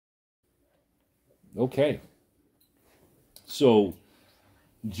Okay. So,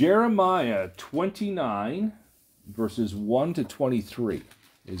 Jeremiah 29, verses 1 to 23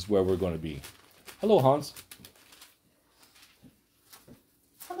 is where we're going to be. Hello, Hans.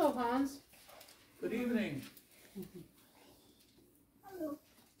 Hello, Hans. Good evening. Hello.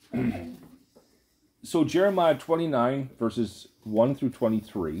 So, Jeremiah 29, verses 1 through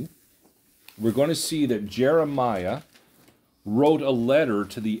 23, we're going to see that Jeremiah wrote a letter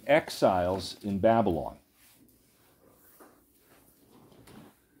to the exiles in Babylon.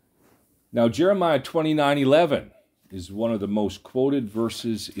 Now, Jeremiah 29:11 is one of the most quoted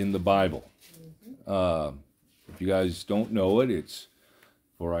verses in the Bible. If you guys don't know it, it's,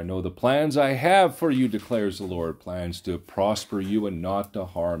 "For I know the plans I have for you, declares the Lord, plans to prosper you and not to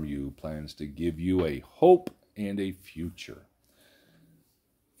harm you, plans to give you a hope and a future."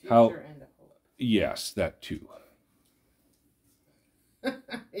 Future and a hope. Yes, that too.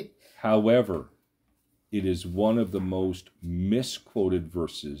 However, it is one of the most misquoted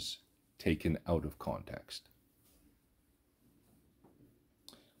verses taken out of context.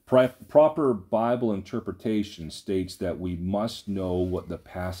 Proper Bible interpretation states that we must know what the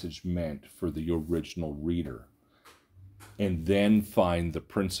passage meant for the original reader and then find the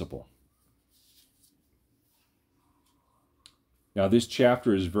principle. Now, this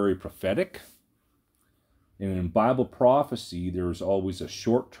chapter is very prophetic. And in Bible prophecy, there is always a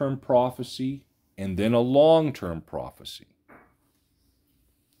short-term prophecy and then a long-term prophecy.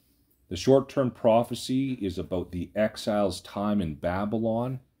 The short-term prophecy is about the exiles' time in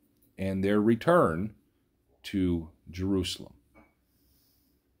Babylon and their return to Jerusalem.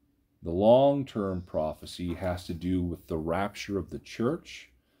 The long-term prophecy has to do with the rapture of the church,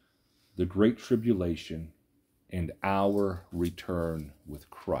 the Great Tribulation, and our return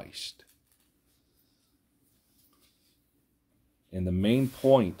with Christ. And the main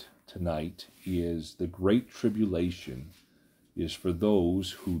point tonight is the Great Tribulation is for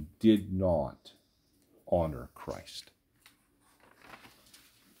those who did not honor Christ.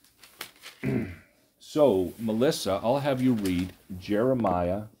 So, Melissa, I'll have you read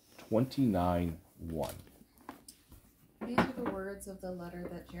Jeremiah 29:1. These are the words of the letter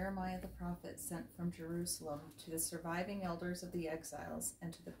that Jeremiah the prophet sent from Jerusalem to the surviving elders of the exiles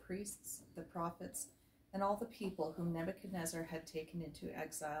and to the priests, the prophets, and all the people whom Nebuchadnezzar had taken into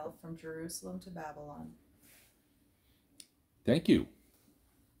exile from Jerusalem to Babylon. Thank you.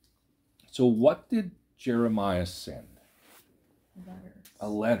 So what did Jeremiah send? Letters. A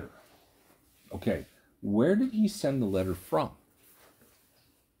letter. Okay. Where did he send the letter from?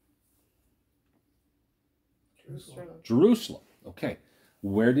 Jerusalem. Okay.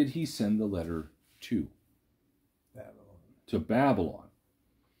 Where did he send the letter to? Babylon. To Babylon.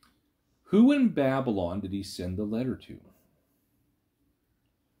 Who in Babylon did he send the letter to?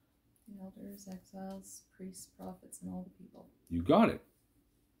 The elders, exiles, priests, prophets, and all the people. You got it.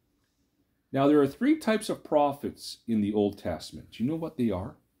 Now, there are three types of prophets in the Old Testament. Do you know what they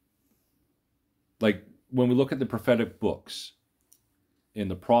are? Like, when we look at the prophetic books and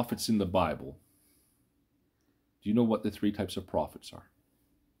the prophets in the Bible, do you know what the three types of prophets are?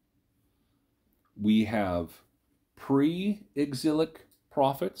 We have pre-exilic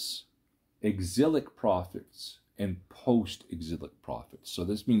prophets, exilic prophets, and post-exilic prophets. So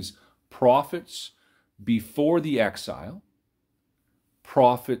this means prophets before the exile,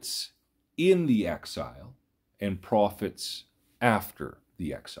 prophets in the exile, and prophets after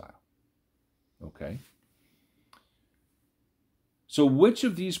the exile. Okay? So which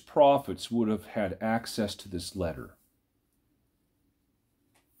of these prophets would have had access to this letter?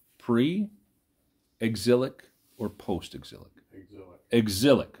 Pre-exilic or post-exilic? Exilic.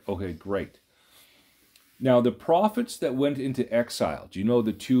 Exilic. Okay, great. Now, the prophets that went into exile, do you know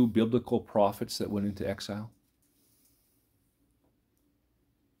the two biblical prophets that went into exile?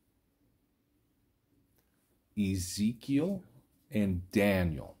 Ezekiel and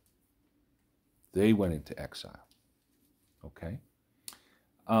Daniel. They went into exile. Okay?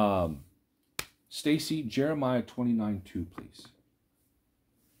 Stacy, Jeremiah 29:2, please.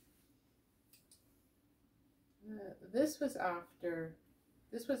 This was after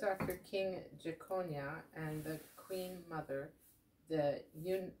King Jeconiah and the queen mother, the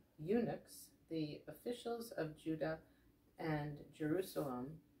eunuchs, the officials of Judah and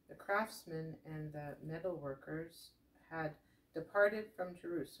Jerusalem, the craftsmen and the metalworkers had departed from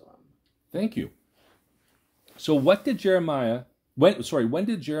Jerusalem. Thank you. So when did Jeremiah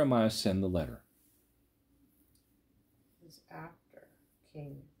send the letter? It was after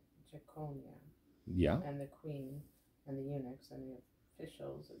King Jeconiah. Yeah. And the queen and the eunuchs and the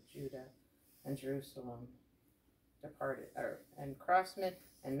officials of Judah and Jerusalem departed, and craftsmen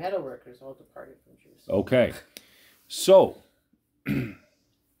and metalworkers all departed from Jerusalem. Okay. So,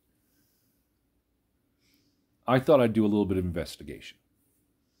 I thought I'd do a little bit of investigation.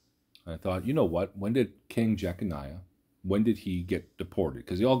 I thought, you know what? When did King Jeconiah, when did he get deported?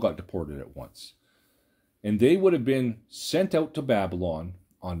 Because they all got deported at once. And they would have been sent out to Babylon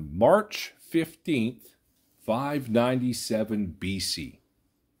on March 15th, 597 BC.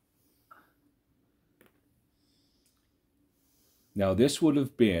 Now, this would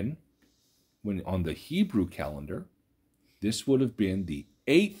have been, when on the Hebrew calendar, this would have been the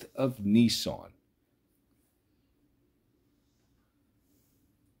 8th of Nisan.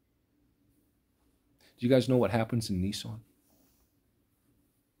 Do you guys know what happens in Nisan?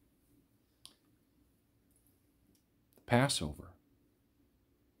 The Passover.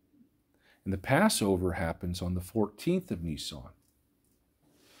 And the Passover happens on the 14th of Nisan.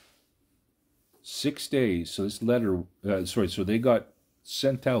 6 days. So this letter, so they got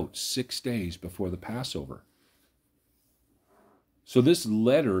sent out 6 days before the Passover. So this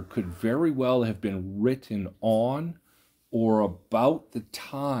letter could very well have been written on or about the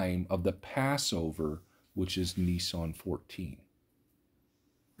time of the Passover, which is Nisan 14.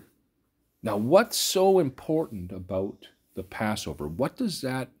 Now, what's so important about the Passover? What does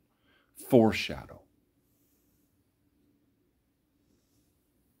that foreshadow?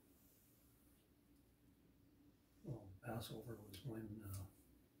 Well, Passover was when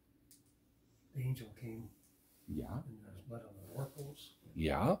the angel came. Yeah. And there's blood on the doorposts.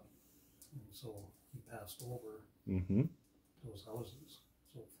 Yeah. And so he passed over Mm-hmm. those houses.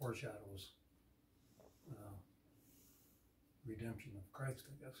 So it foreshadows redemption of Christ,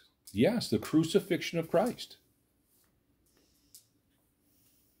 I guess. Yes, the crucifixion of Christ.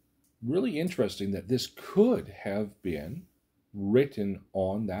 Really interesting that this could have been written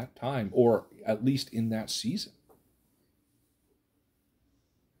on that time, or at least in that season.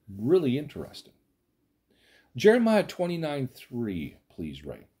 Really interesting. Jeremiah 29:3, please,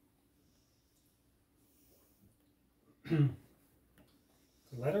 Ray. The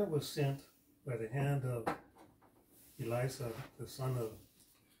letter was sent by the hand of Elisha, the son of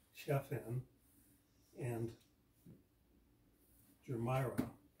Shaphan, and Jeremiah,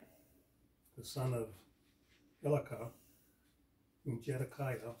 the son of Hilkiah, whom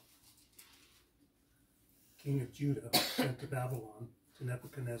Zedekiah, king of Judah, sent to Babylon, to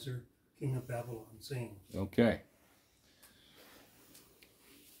Nebuchadnezzar, king of Babylon, saying. Okay.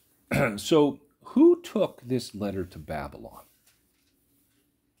 So, who took this letter to Babylon?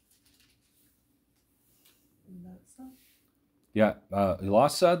 Yeah,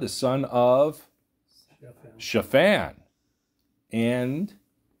 Elisha, the son of Shaphan, and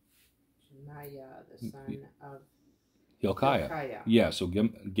Shemaiah, the son of Hilkiah. Yeah, so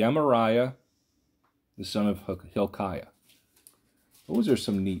Gemariah, the son of Hilkiah. Those are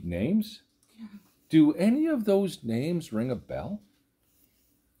some neat names. Yeah. Do any of those names ring a bell?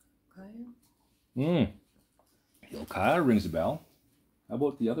 Hilkiah rings a bell. How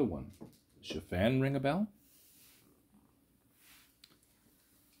about the other one? Shaphan ring a bell?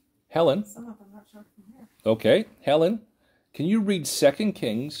 Helen. Some of them, not sure from here. Okay, Helen, can you read 2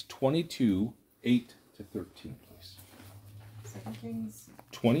 Kings 22, 8 to 13, please? 2 Kings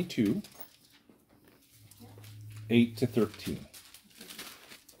 22, 8 to 13.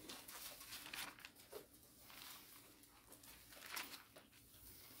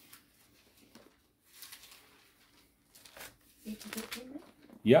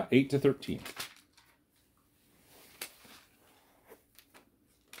 Yeah, 8 to 13.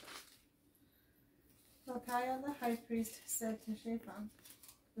 Hilkiah the high priest said to Shaphan,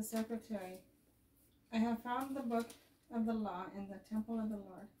 the secretary, I have found the book of the law in the temple of the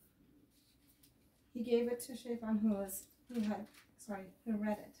Lord. He gave it to Shaphan who read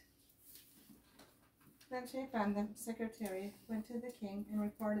it. Then Shaphan the secretary went to the king and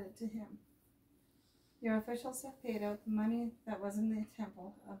reported it to him. Your officials have paid out the money that was in the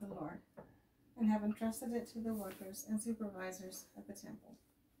temple of the Lord, and have entrusted it to the workers and supervisors at the temple.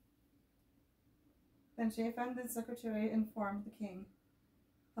 Then Shaphan the secretary informed the king,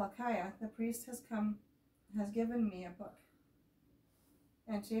 Hilkiah the priest has given me a book.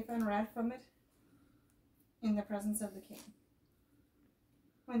 And Shaphan read from it in the presence of the king.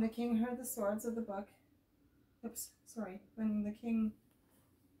 When the king heard the words of the book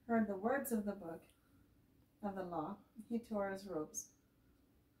of the law, he tore his robes.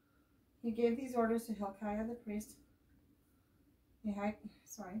 He gave these orders to Hilkiah the priest,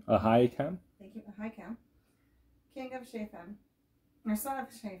 Ahikam? Thank you, Ahikam, king of Shaphan, or son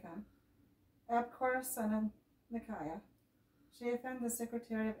of Shaphan, Abkor, son of Micaiah, Shaphan the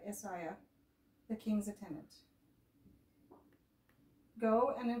secretary of Isaiah, the king's attendant.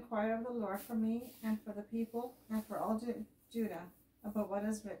 Go and inquire of the Lord for me and for the people and for all Judah about what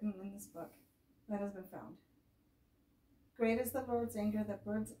is written in this book that has been found. Great is the Lord's anger that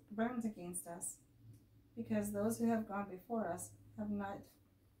burns against us, because those who have gone before us have not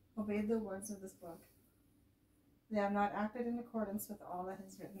obeyed the words of this book. They have not acted in accordance with all that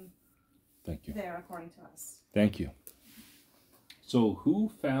is written Thank you. there according to us. Thank you. So who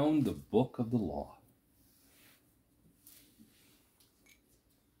found the book of the law?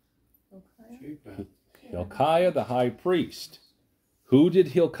 Hilkiah the high priest. Who did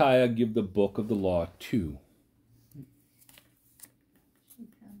Hilkiah give the book of the law to?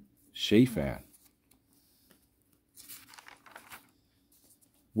 Shaphan.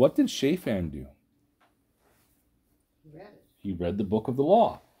 What did Shaphan do? He read it. He read the book of the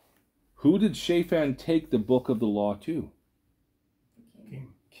law. Who did Shaphan take the book of the law to?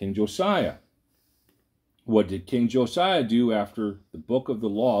 King Josiah. What did King Josiah do after the book of the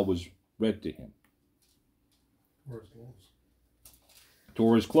law was read to him? Tore his clothes.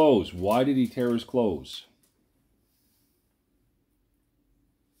 Tore his clothes. Why did he tear his clothes?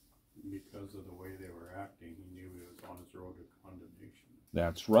 Because of the way they were acting, he knew he was on his road to condemnation.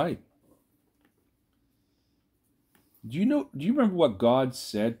 That's right. Do you remember what God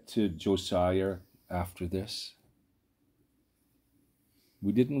said to Josiah after this?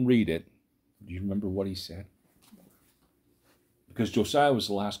 We didn't read it. Do you remember what he said? Because Josiah was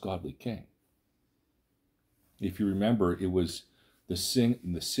the last godly king. If you remember, it was the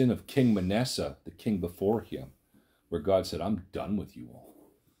sin of King Manasseh, the king before him, where God said, I'm done with you all.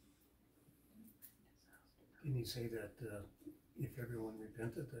 Didn't he say that if everyone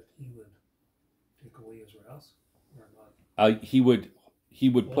repented, that he would take away his wrath, or not? He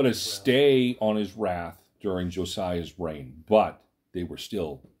would put a stay on his wrath during Josiah's reign, but they were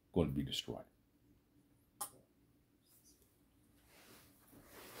still going to be destroyed.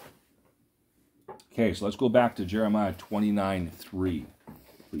 Okay, so let's go back to Jeremiah 29:3.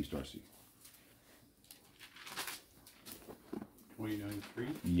 Please, Darcy. 29:3.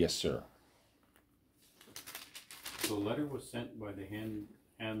 Yes, sir. The letter was sent by the hand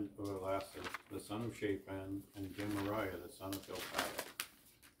of Elasah, the son of Shaphan, and Gemariah, the son of Hilkiah,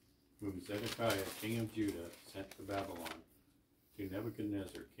 whom Zedekiah, king of Judah, sent to Babylon, to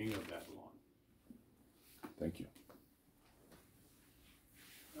Nebuchadnezzar, king of Babylon. Thank you.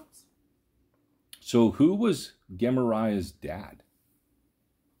 So who was Gemariah's dad?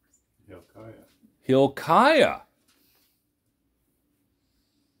 Hilkiah. Hilkiah.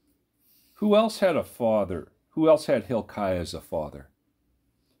 Who else had a father? Who else had Hilkiah as a father?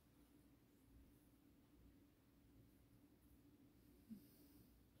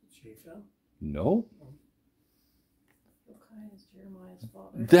 Shaphan? No. Hilkiah is Jeremiah's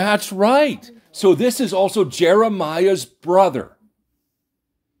father. That's right. So this is also Jeremiah's brother.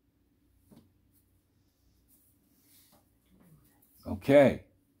 Okay.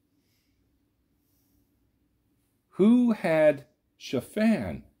 Who had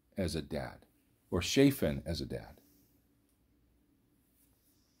Shaphan as a dad? Or Shaphan as a dad?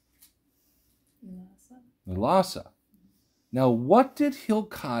 Elasah. Now, what did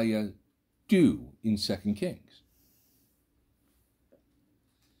Hilkiah do in 2 Kings?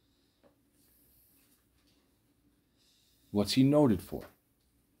 What's he noted for?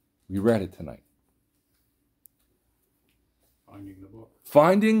 We read it tonight. Finding the book.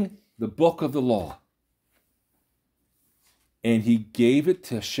 Finding the book of the law. And he gave it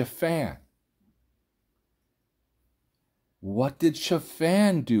to Shaphan. What did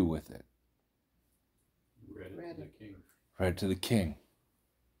Shaphan do with it? Read it to the king. Read it to the king.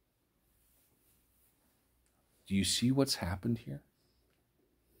 Do you see what's happened here?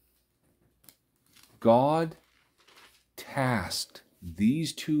 God tasked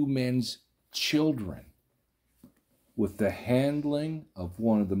these two men's children with the handling of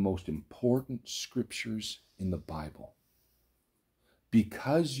one of the most important scriptures in the Bible.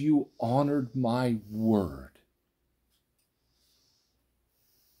 Because you honored my word,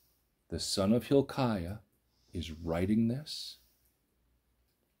 the son of Hilkiah is writing this.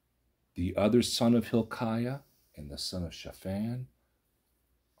 The other son of Hilkiah and the son of Shaphan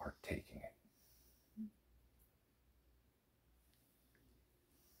are taking it.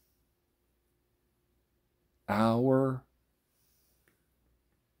 Our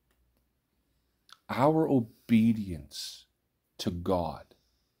obedience to God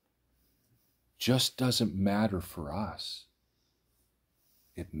just doesn't matter for us.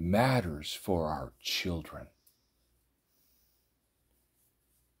 It matters for our children.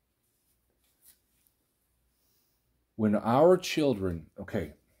 When our children,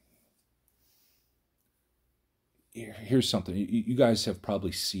 okay, here's something. You guys have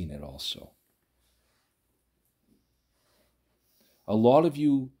probably seen it also. A lot of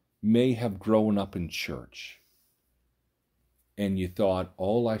you may have grown up in church and you thought,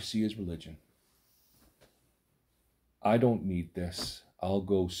 all I see is religion. I don't need this. I'll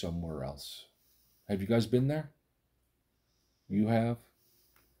go somewhere else. Have you guys been there? You have?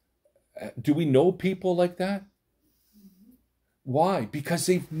 Do we know people like that? Why? Because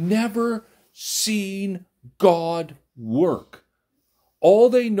they've never seen God work. All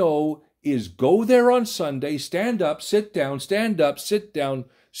they know is go there on Sunday, stand up, sit down,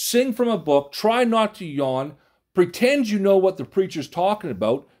 sing from a book, try not to yawn, pretend you know what the preacher's talking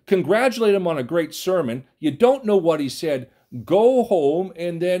about, congratulate him on a great sermon. You don't know what he said. Go home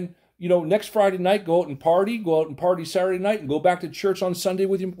and then, next Friday night, go out and party Saturday night and go back to church on Sunday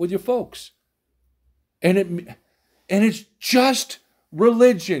with your folks. And it's just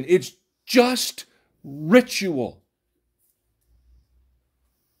religion. It's just ritual.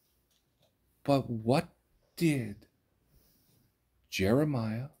 But what did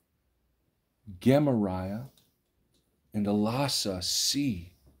Jeremiah, Gemariah, and Elisha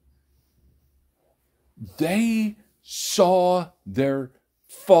see? They saw their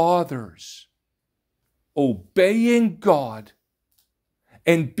fathers obeying God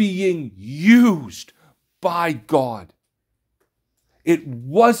and being used by God. It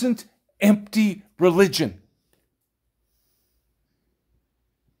wasn't empty religion.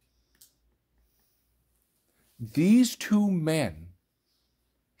 These two men,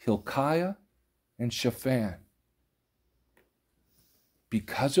 Hilkiah and Shaphan,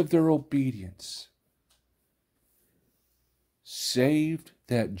 because of their obedience, saved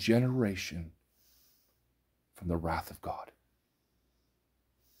that generation from the wrath of God.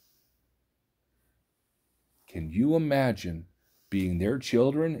 Can you imagine being their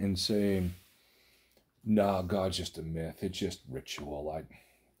children and saying, "Nah, God's just a myth. It's just ritual.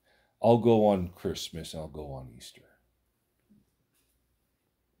 I'll go on Christmas. I'll go on Easter."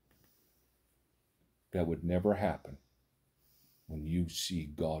 That would never happen when you see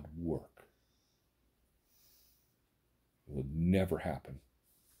God work. It would never happen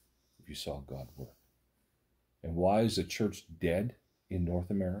if you saw God work. And why is the church dead in North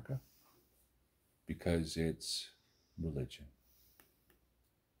America? Because it's religion.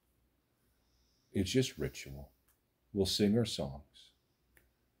 It's just ritual. We'll sing our songs.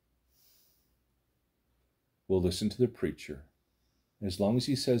 We'll listen to the preacher. As long as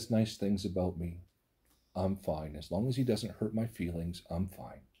he says nice things about me, I'm fine. As long as he doesn't hurt my feelings, I'm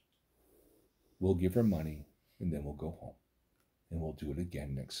fine. We'll give her money, and then we'll go home. And we'll do it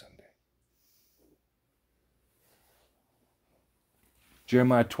again next Sunday.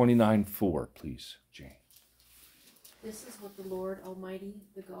 Jeremiah 29:4, please, Jane. This is what the Lord Almighty,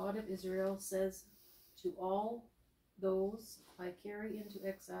 the God of Israel, says to all those I carry into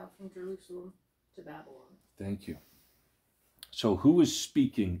exile from Jerusalem to Babylon. Thank you. So who is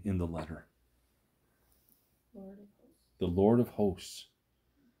speaking in the letter? Lord of hosts. The Lord of hosts.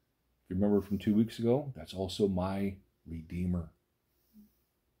 If you remember from 2 weeks ago, that's also my Redeemer.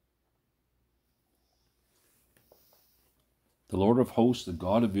 The Lord of hosts, the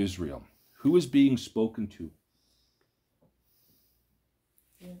God of Israel. Who is being spoken to?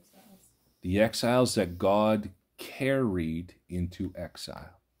 The exiles. The exiles that God carried into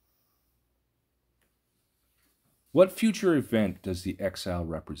exile. What future event does the exile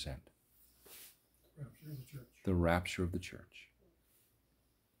represent? Rapture of the church. The rapture of the church.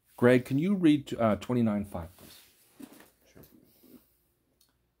 Greg, can you read 29:5, please? Sure.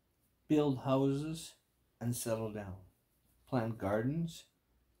 Build houses and settle down. Plant gardens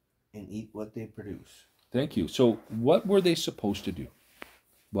and eat what they produce. Thank you. So what were they supposed to do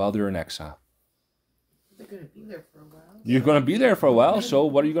while they're in exile? They're going to be there for a while. You're going to be there for a while, so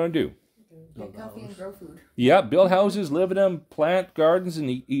what are you going to do? Get coffee and grow food. Yeah, build houses, live in them, plant gardens, and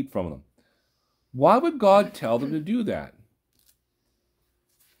eat from them. Why would God tell them to do that?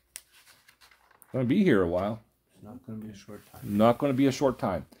 Going to be here a while. It's not going to be a short time. Not going to be a short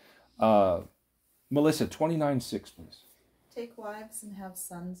time. Melissa, 29:6, please. Take wives and have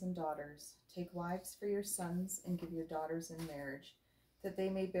sons and daughters. Take wives for your sons and give your daughters in marriage, that they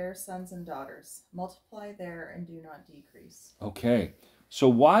may bear sons and daughters. Multiply there and do not decrease. Okay. So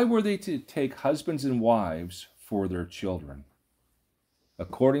why were they to take husbands and wives for their children?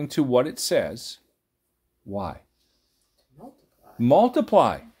 According to what it says, why? Multiply.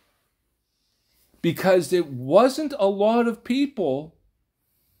 Multiply. Because it wasn't a lot of people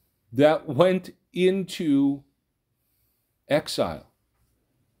that went into exile.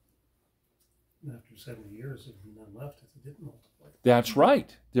 And after 70 years, there'd be none left if it didn't multiply. That's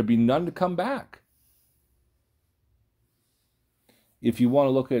right. There'd be none to come back. if you want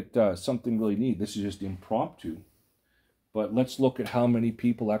to look at something really neat, this is just impromptu, but let's look at how many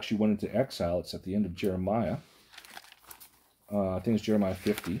people actually went into exile. It's at the end of Jeremiah. I think it's Jeremiah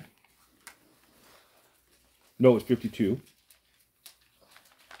 50. No, it's 52.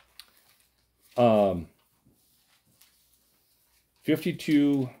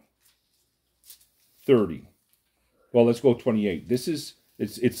 52:30. Well, let's go 28. It's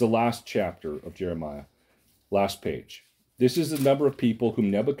the last chapter of Jeremiah, last page. This is the number of people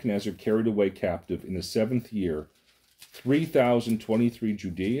whom Nebuchadnezzar carried away captive in the 7th year. 3,023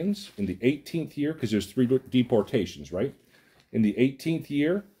 Judeans in the 18th year, because there's 3 deportations, right? In the 18th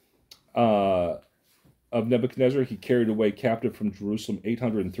year of Nebuchadnezzar, he carried away captive from Jerusalem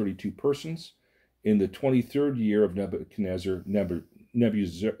 832 persons. In the 23rd year of Nebuchadnezzar,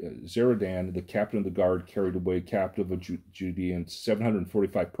 Nebuzaradan, the captain of the guard, carried away captive of Judeans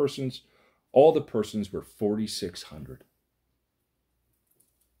 745 persons. All the persons were 4,600.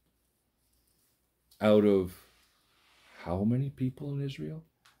 Out of how many people in Israel?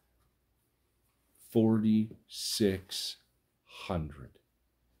 4,600.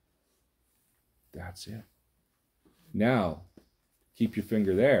 That's it. Now, keep your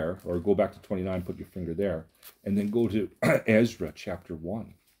finger there, or go back to 29, put your finger there, and then go to Ezra chapter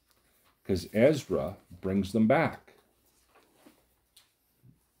 1, because Ezra brings them back.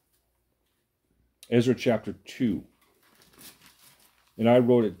 Ezra chapter 2, and I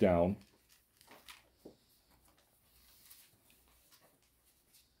wrote it down.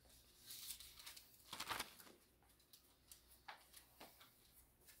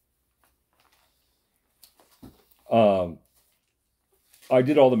 I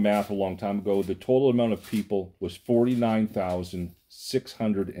did all the math a long time ago. The total amount of people was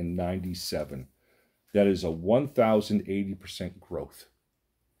 49,697. That is a 1,080% growth.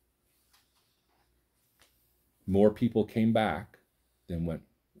 More people came back than went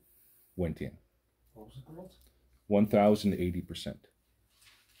in. What was the growth? 1,080%.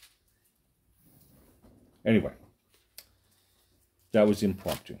 Anyway, that was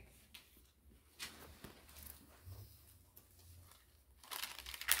impromptu.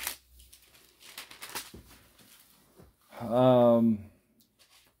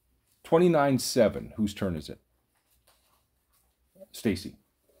 29:7. Whose turn is it? Stacy.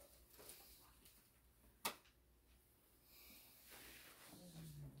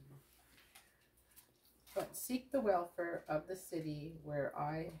 But seek the welfare of the city where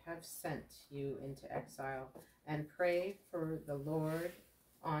I have sent you into exile, and pray for the Lord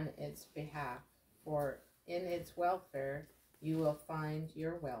on its behalf, for in its welfare you will find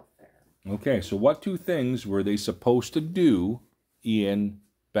your welfare. Okay, so what 2 things were they supposed to do in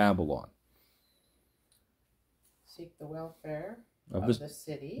Babylon? Seek the welfare Of of the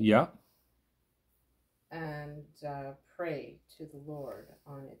city. Yeah. And pray to the Lord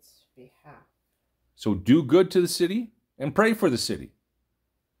on its behalf. So do good to the city and pray for the city.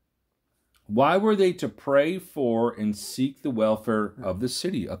 Why were they to pray for and seek the welfare of the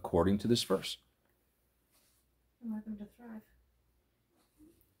city according to this verse? I want them to thrive.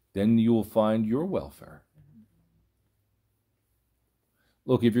 Then you will find your welfare.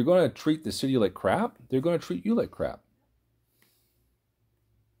 Look, if you're going to treat the city like crap, they're going to treat you like crap.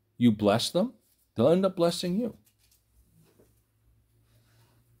 You bless them, they'll end up blessing you.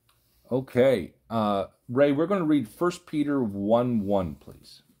 Okay, Ray, we're going to read 1 Peter 1:1,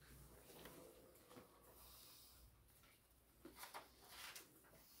 please.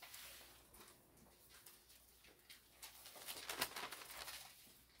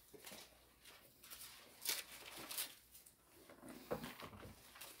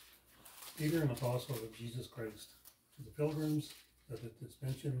 Peter, an apostle of Jesus Christ, to the pilgrims of the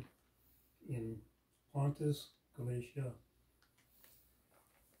dispensation in Pontus, Galatia,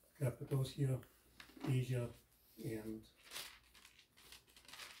 Cappadocia, Asia, and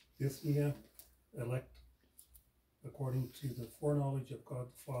Bithynia, elect according to the foreknowledge of God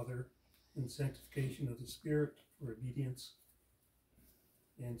the Father, and sanctification of the Spirit for obedience,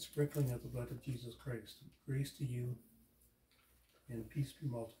 and sprinkling of the blood of Jesus Christ. Grace to you, and peace be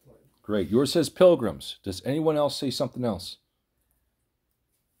multiplied. Great. Yours says pilgrims. Does anyone else say something else?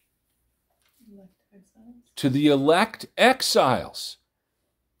 Elect exiles. To the elect exiles.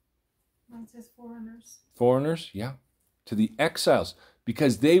 Mine says foreigners. Foreigners, yeah. To the exiles,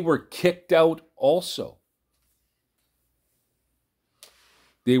 because they were kicked out also.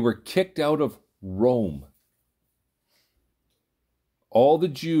 They were kicked out of Rome. All the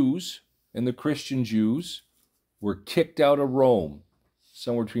Jews and the Christian Jews were kicked out of Rome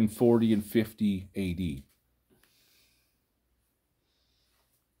somewhere between 40 and 50 AD.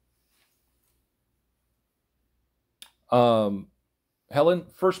 Helen,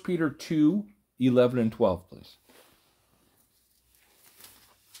 1 Peter 2, 11 and 12, please.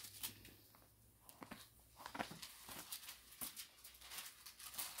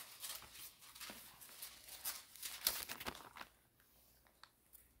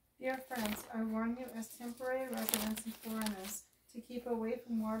 Dear friends, I warn you as temporary residents and foreigners to keep away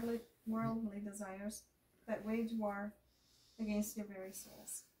from worldly desires that wage war against your very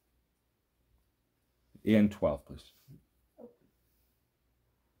souls. And 12, please.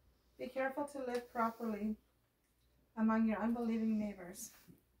 Be careful to live properly among your unbelieving neighbors.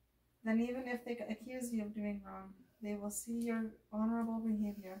 Then even if they accuse you of doing wrong, they will see your honorable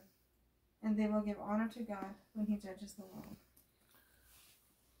behavior, and they will give honor to God when he judges the world.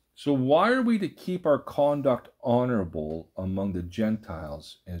 So why are we to keep our conduct honorable among the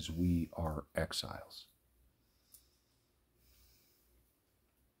Gentiles as we are exiles?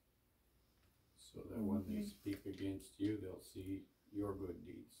 So that when they speak against you, they'll see your good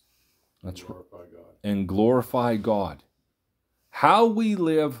deeds. That's right. Glorify God. And glorify God. How we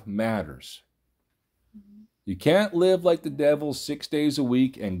live matters. You can't live like the devil 6 days a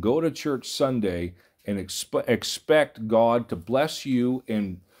week and go to church Sunday and expect God to bless you.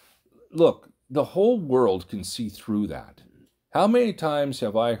 And look, the whole world can see through that. How many times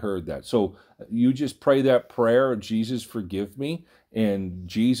have I heard that? So you just pray that prayer, Jesus forgive me, and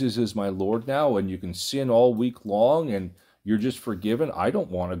Jesus is my Lord now, and you can sin all week long and you're just forgiven. I don't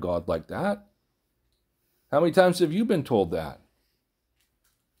want a God like that. How many times have you been told that?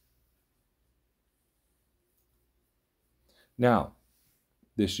 Now,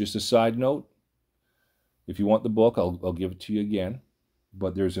 this is just a side note. If you want the book, I'll give it to you again.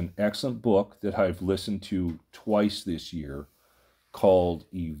 But there's an excellent book that I've listened to twice this year called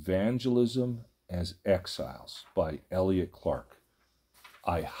Evangelism as Exiles by Elliot Clark.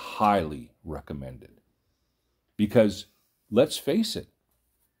 I highly recommend it. Because, let's face it,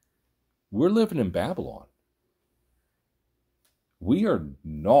 we're living in Babylon. We are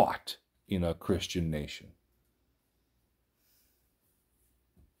not in a Christian nation.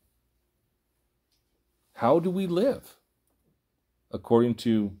 How do we live? According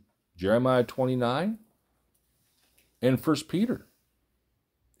to Jeremiah 29 and 1 Peter.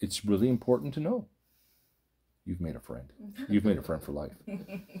 It's really important to know. You've made a friend. You've made a friend for life.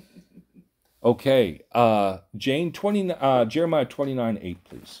 Okay, Jeremiah 29, 8,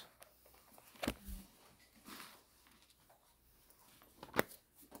 please.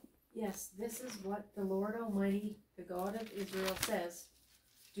 Yes, this is what the Lord Almighty, the God of Israel, says.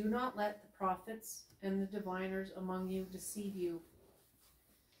 Do not let the prophets and the diviners among you deceive you.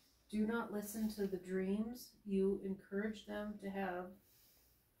 Do not listen to the dreams you encourage them to have.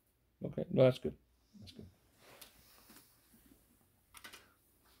 Okay, no, that's good. That's good.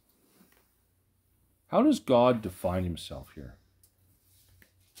 How does God define himself here?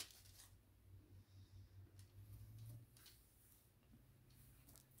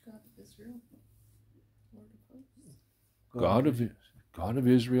 God of Israel, Lord of hosts. God of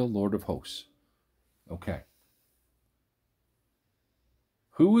Israel, Lord of hosts. Okay.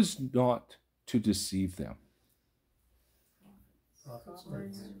 Who is not to deceive them?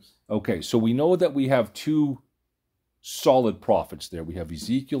 Okay, so we know that we have two solid prophets there. We have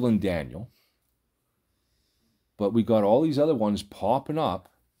Ezekiel and Daniel. But we got all these other ones popping up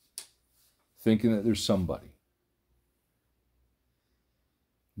thinking that there's somebody.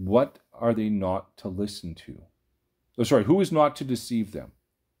 What are they not to listen to? Oh, sorry, who is not to deceive them?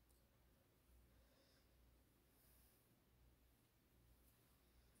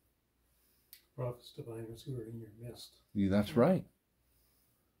 Prophets, diviners who are in your midst. Yeah, that's right.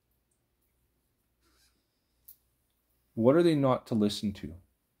 What are they not to listen to?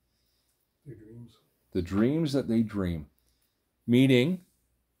 Their dreams. The dreams that they dream. Meaning,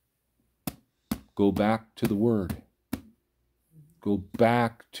 go back to the Word. Go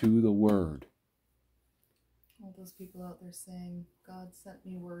back to the Word. All those people out there saying, God sent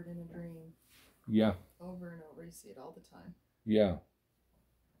me word in a dream. Yeah. Over and over. You see it all the time. Yeah.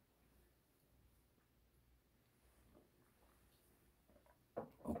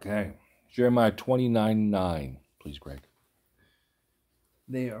 Okay. Jeremiah 29:9. Please, Greg.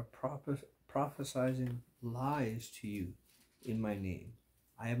 They are prophesying lies to you in my name.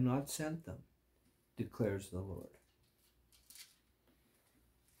 I have not sent them, declares the Lord.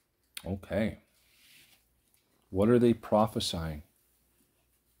 Okay. What are they prophesying?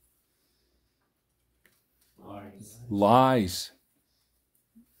 Lies. Lies.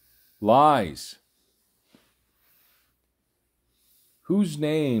 Lies. Whose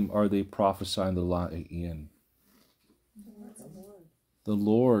name are they prophesying the lie in? The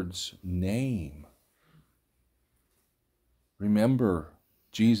Lord's name. Remember,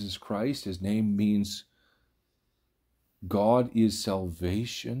 Jesus Christ, his name means God is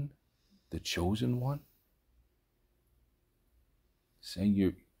salvation, the chosen one.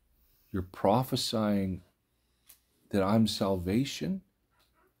 Saying you're prophesying that I'm salvation,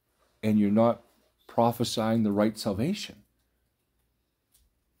 and you're not prophesying the right salvation.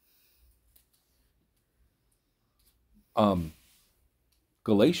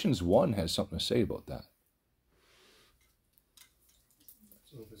 Galatians 1 has something to say about that.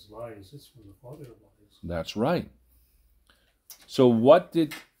 So if it's lies, it's from the father of lies. That's right. So what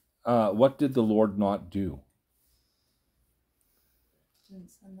did the Lord not do?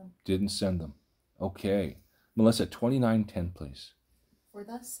 Didn't send them. Okay. Melissa, 29:10, please. For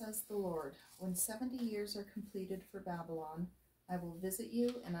thus says the Lord, when 70 years are completed for Babylon, I will visit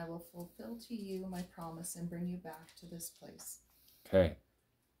you, and I will fulfill to you my promise and bring you back to this place. Okay.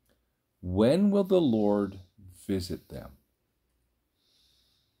 When will the Lord visit them?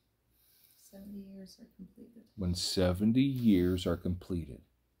 70 years are completed. When 70 years are completed.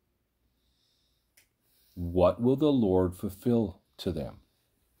 What will the Lord fulfill to them?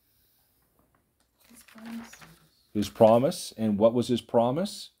 His promise. His promise. And what was his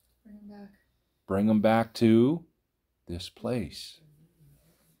promise? Bring him back. Bring them back to this place.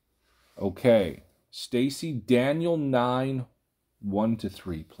 Okay. Stacy, Daniel 9,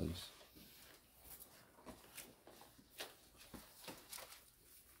 1-3, please.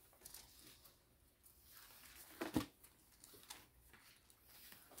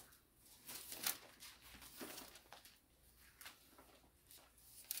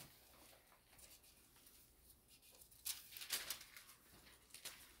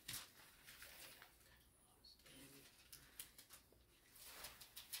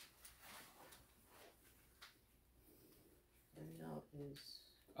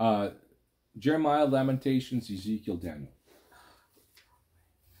 Jeremiah, Lamentations, Ezekiel, Daniel.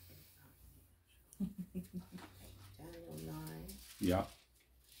 Daniel 9. Yeah.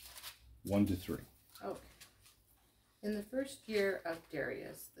 1-3. Okay. In the first year of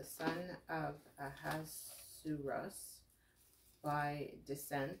Darius, the son of Ahasuerus, by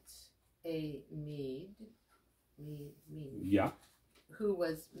descent, a Mede, Yeah. who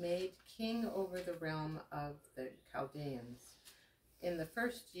was made king over the realm of the Chaldeans. In the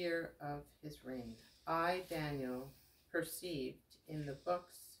first year of his reign, I, Daniel, perceived in the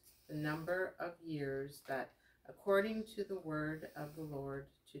books the number of years that, according to the word of the Lord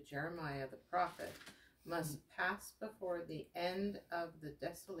to Jeremiah the prophet, must pass before the end of the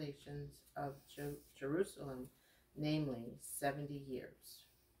desolations of Jerusalem, namely 70 years.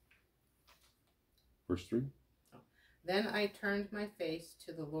 Verse 3. Then I turned my face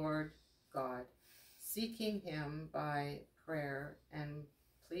to the Lord God, seeking him by prayer and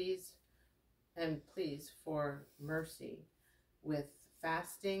pleas for mercy, with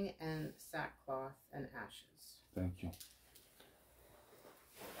fasting and sackcloth and ashes. Thank you.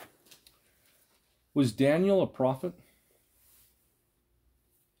 Was Daniel a prophet?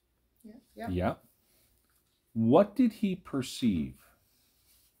 Yeah. Yeah. What did he perceive?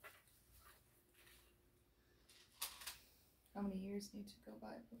 How many years need to go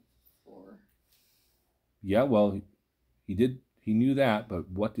by before? Yeah, well, he knew that, but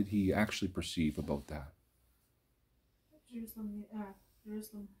what did he actually perceive about that? Jerusalem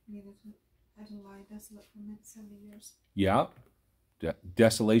had to lie desolate for 70 years. Yeah.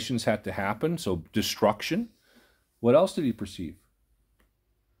 Desolations had to happen, so destruction. What else did he perceive?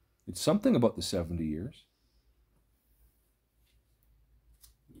 It's something about the 70 years.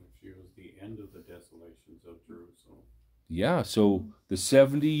 She was the end of the desolations of Jerusalem. Yeah, so the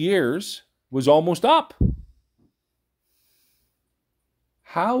 70 years was almost up.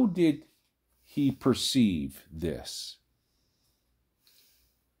 How did he perceive this?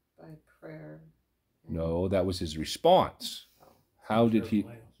 By prayer. No, that was his response. How did he?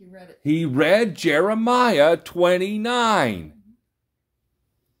 He read it. He read Jeremiah 29.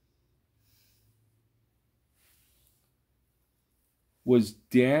 Was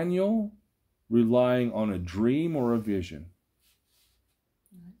Daniel relying on a dream or a vision?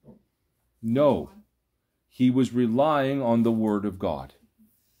 No. He was relying on the Word of God.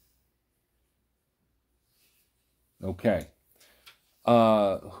 Okay.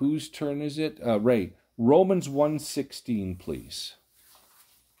 Whose turn is it? Ray. Romans 1:16, please.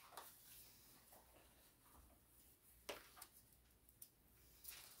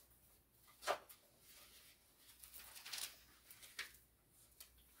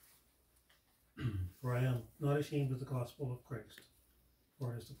 For I am not ashamed of the gospel of Christ,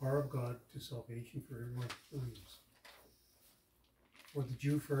 for it is the power of God to salvation for everyone who believes, for the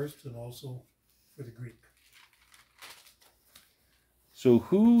Jew first and also for the Greek. So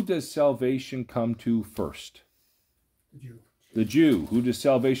who does salvation come to first? The Jew. The Jew. Who does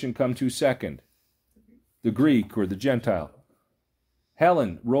salvation come to second? The Greek or the Gentile.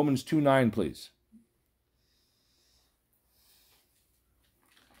 Helen, Romans 2:9, please.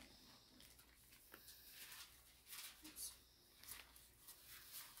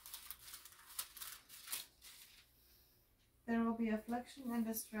 There will be affliction and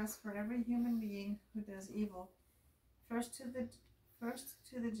distress for every human being who does evil, first to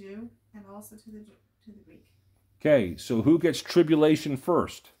the Jew and also to the Greek. Okay, so who gets tribulation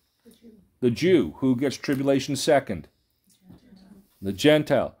first? The Jew. Who gets tribulation second? The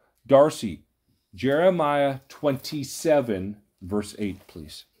Gentile. Darcy, Jeremiah 27, verse 8,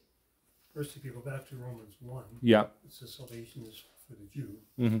 please. First, if you go back to Romans 1, Yeah. it says salvation is for the Jew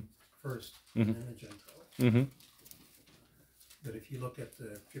first, Mhm. and then the Gentile. Mm-hmm. But if you look at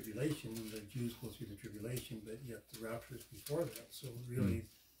the tribulation, the Jews go through the tribulation, but yet the rapture is before that. So really,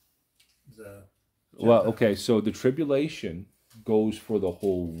 the Well, okay, so the tribulation goes for the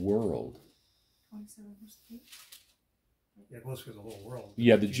whole world. 27 verse 3. Yeah, it goes for the whole world.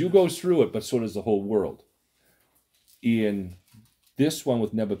 Yeah, the Jew goes through it, but so does the whole world. In this one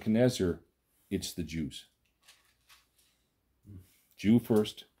with Nebuchadnezzar, it's the Jews. Jew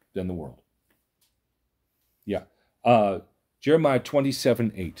first, then the world. Yeah. Jeremiah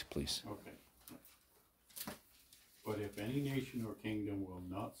 27:8, please. Okay. But if any nation or kingdom will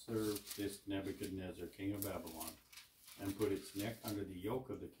not serve this Nebuchadnezzar, king of Babylon, and put its neck under the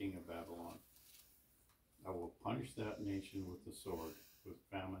yoke of the king of Babylon, I will punish that nation with the sword, with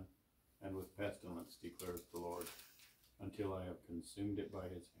famine, and with pestilence, declares the Lord, until I have consumed it by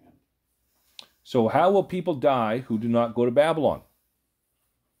his hand. So how will people die who do not go to Babylon?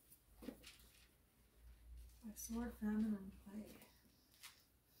 By sword, famine, and plague.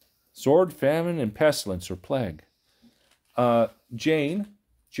 Sword, famine, and pestilence or plague. Jane,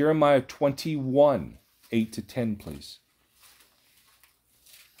 Jeremiah 21, 8 to 10, please.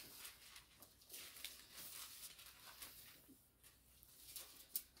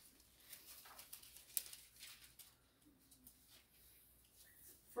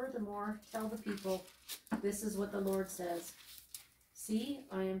 Furthermore, tell the people, this is what the Lord says. See,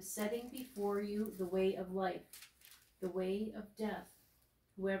 I am setting before you the way of life, the way of death.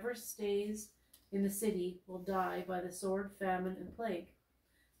 Whoever stays in the city will die by the sword, famine, and plague.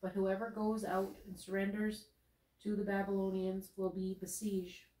 But whoever goes out and surrenders to the Babylonians will be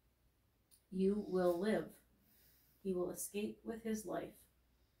besieged. You will live. He will escape with his life.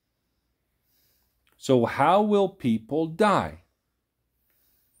 So how will people die?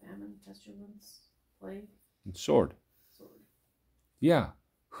 Famine, pestilence, plague, And sword. sword. Yeah.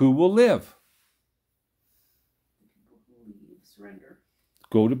 Who will live? The people who leave, surrender.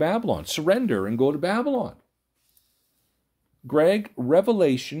 Go to Babylon. Surrender and go to Babylon. Greg,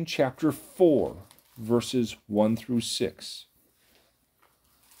 Revelation chapter 4, verses 1 through 6.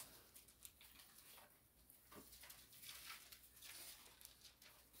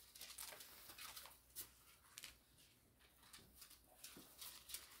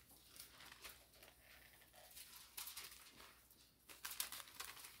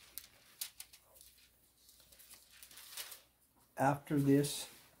 After this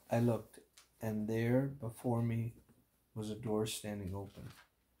I looked, and there before me was a door standing open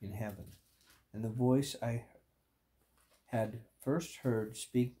in heaven. And the voice I had first heard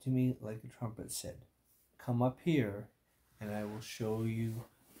speak to me like a trumpet said, "Come up here, and I will show you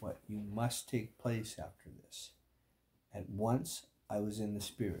what you must take place after this." At once I was in the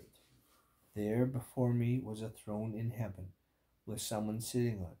Spirit. There before me was a throne in heaven, with someone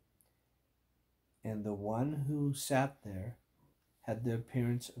sitting on it. And the one who sat there had the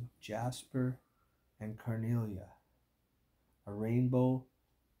appearance of jasper and carnelia. A rainbow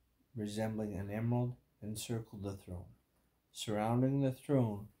resembling an emerald encircled the throne. Surrounding the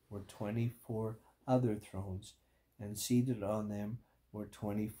throne were 24 other thrones, and seated on them were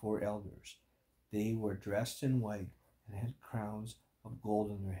 24 elders. They were dressed in white and had crowns of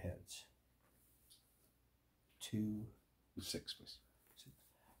gold on their heads. 6, please.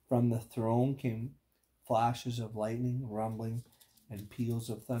 From the throne came flashes of lightning, rumbling, and peals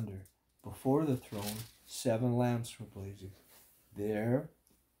of thunder. Before the throne, 7 lamps were blazing. There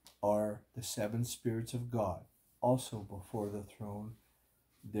are the 7 spirits of God. Also before the throne,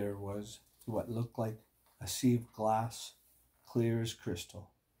 there was what looked like a sea of glass, clear as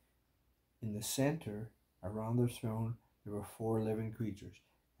crystal. In the center, around the throne, there were 4 living creatures,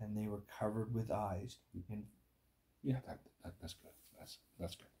 and they were covered with eyes. And Yeah, that's good.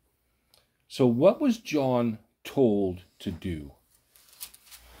 That's good. So what was John told to do?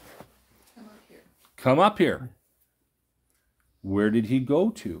 Come up here. Come up here. Where did he go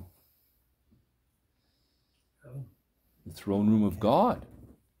to? Heaven. The throne room of God.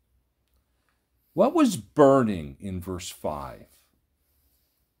 What was burning in verse 5?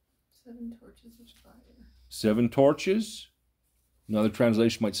 7 torches of fire. 7 torches. Another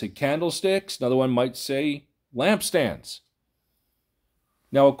translation might say candlesticks. Another one might say lampstands.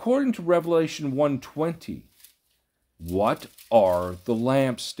 Now, according to Revelation 1:20, what are the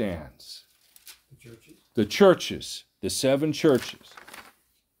lampstands? The churches. The churches. The 7 churches.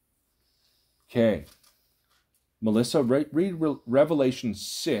 Okay. Melissa, read Revelation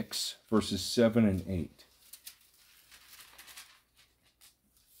 6, verses 7 and 8.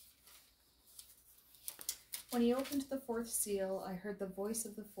 When he opened the 4th seal, I heard the voice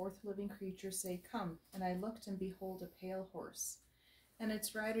of the 4th living creature say, "Come." And I looked, and behold, a pale horse. And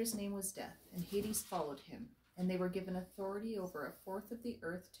its rider's name was Death, and Hades followed him. And they were given authority over 1/4 of the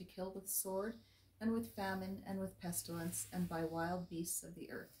earth to kill with sword, and with famine, and with pestilence, and by wild beasts of the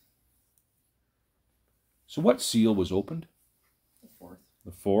earth. So what seal was opened? The 4th.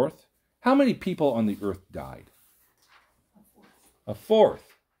 The 4th. How many people on the earth died? A 4th. A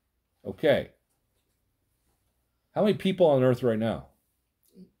 4th. Okay. How many people on earth right now?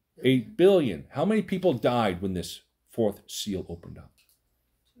 8 billion. How many people died when this 4th seal opened up?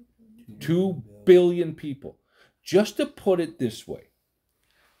 2 billion people. Just to put it this way,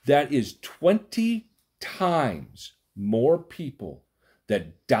 that is 20 times more people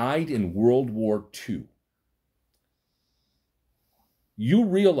that died in World War II. You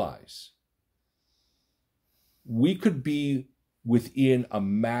realize we could be within a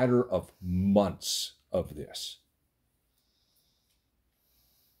matter of months of this.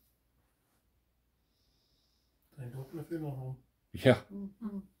 Time to open a funeral home. Yeah.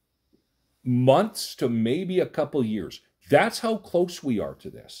 Mm-hmm. Months to maybe a couple years. That's how close we are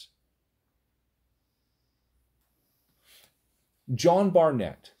to this. John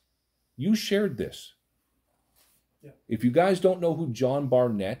Barnett, you shared this. Yeah. If you guys don't know who John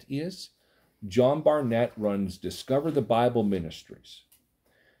Barnett is, John Barnett runs Discover the Bible Ministries.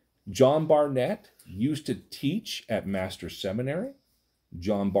 John Barnett used to teach at Master Seminary.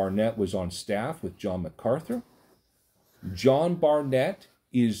 John Barnett was on staff with John MacArthur. John Barnett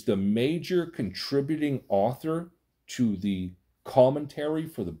is the major contributing author to the commentary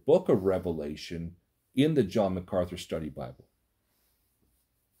for the book of Revelation in the John MacArthur Study Bible.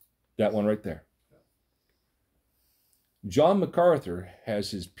 That one right there. John MacArthur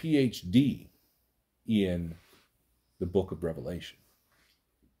has his PhD in the book of Revelation.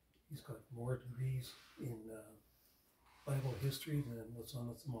 He's got more degrees in Bible history than what's on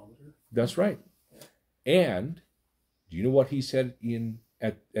the thermometer. That's right. And do you know what he said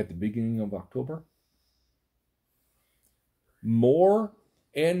at the beginning of October? More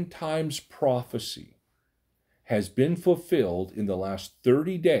end times prophecy has been fulfilled in the last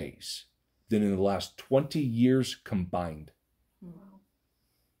 30 days than in the last 20 years combined. Wow.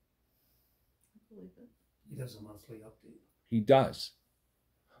 I believe it. He does a monthly update. He does.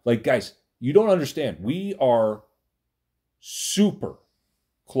 Like, guys, you don't understand. We are super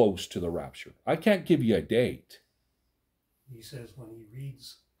close to the rapture. I can't give you a date. He says when he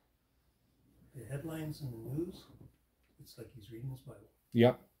reads the headlines in the news, it's like he's reading his Bible.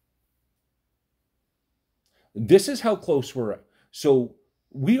 Yep. This is how close we're at. So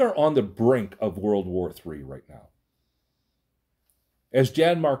we are on the brink of World War III right now. As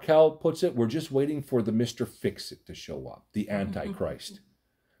Jan Markell puts it, we're just waiting for the Mr. Fix-It to show up, the Antichrist.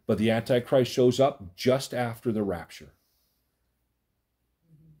 But the Antichrist shows up just after the rapture.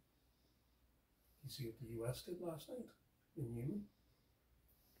 You see what the U.S. did last night in Yemen?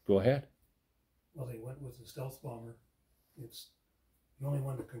 Go ahead. Well, they went with a stealth bomber. It's the only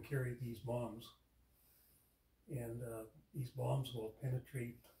one that can carry these bombs. And these bombs will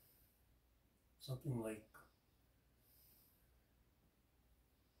penetrate something like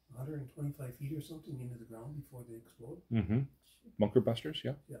 125 feet or something into the ground before they explode. Mm-hmm. Bunker busters,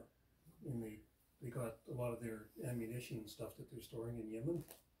 yeah. Yeah. And they got a lot of their ammunition and stuff that they're storing in Yemen.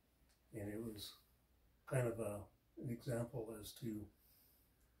 And it was kind of an example as to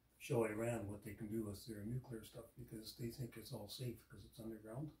show Iran what they can do with their nuclear stuff, because they think it's all safe because it's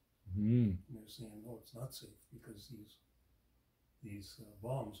underground. Mm. And they're saying, no, it's not safe because these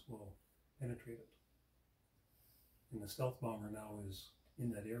bombs will penetrate it. And the stealth bomber now is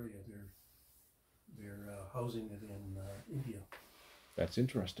in that area. They're housing it in India. That's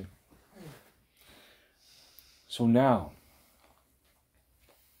interesting. So now,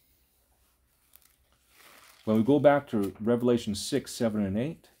 when we go back to Revelation 6, 7, and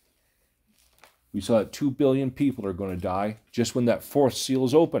 8, we saw that 2 billion people are going to die just when that 4th seal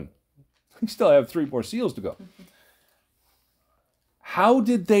is open. We still have 3 more seals to go. How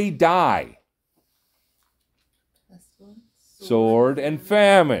did they die? Pestilence. Sword and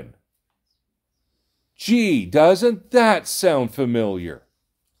famine. Gee, doesn't that sound familiar?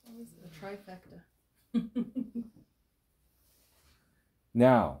 Always the trifecta.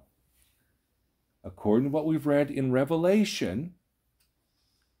 Now, according to what we've read in Revelation,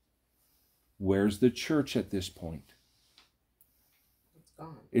 where's the church at this point? It's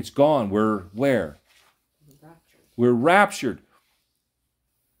gone. It's gone. We're where? Raptured. We're raptured.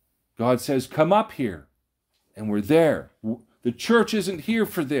 God says, come up here. And we're there. The church isn't here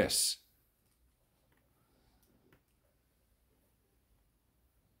for this.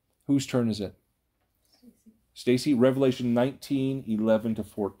 Whose turn is it? Stacy, Revelation 19, 11 to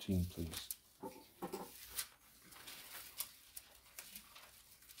 14, please.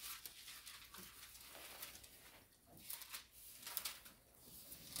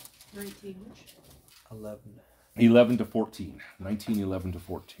 19 which? 11. 11 to 14. 19, 11 to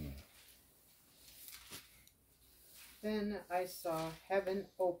 14. Then I saw heaven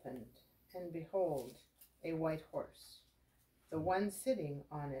opened, and behold, a white horse. The one sitting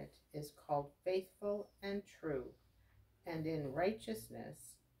on it is called Faithful and True, and in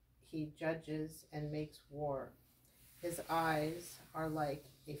righteousness he judges and makes war. His eyes are like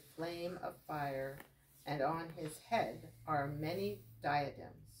a flame of fire, and on his head are many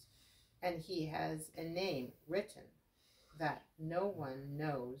diadems, and he has a name written that no one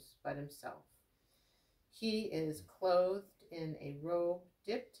knows but himself. He is clothed in a robe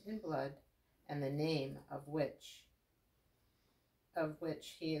dipped in blood, and the name of which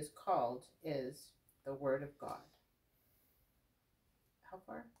he is called is the Word of God. How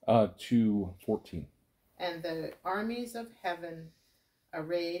far? To 14. And the armies of heaven,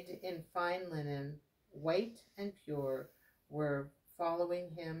 arrayed in fine linen, white and pure, were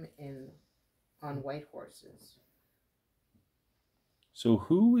following him on white horses. So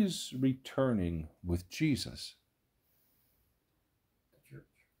who is returning with Jesus? The church.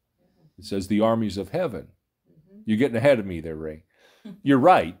 It says the armies of heaven. Mm-hmm. You're getting ahead of me there, Ray. You're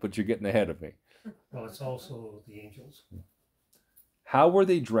right, but you're getting ahead of me. Well, it's also the angels. How were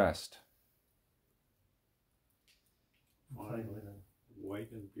they dressed? Fine linen.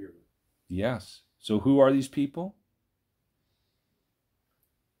 White and pure. Yes. So who are these people?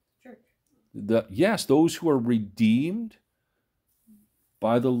 Church. Yes, those who are redeemed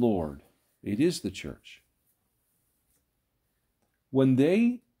by the Lord. It is the church. When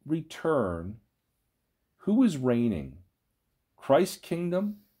they return, who is reigning? Christ's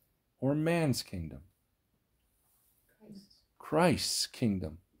kingdom or man's kingdom? Christ's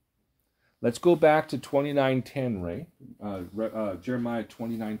kingdom. Let's go back to 29:10, Ray. Jeremiah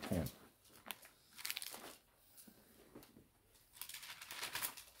 29:10.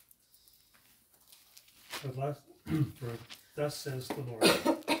 For thus says the Lord,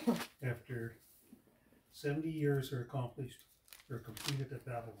 after 70 years are accomplished or completed at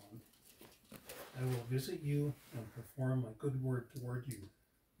Babylon, I will visit you and perform a good word toward you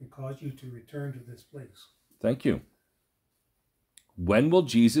and cause you to return to this place. Thank you. When will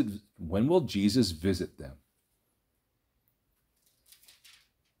Jesus visit them?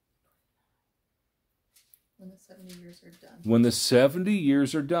 When the 70 years are done. When the 70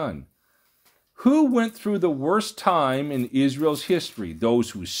 years are done. Who went through the worst time in Israel's history?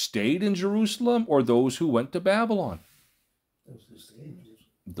 Those who stayed in Jerusalem or those who went to Babylon? Those who stay in Jerusalem.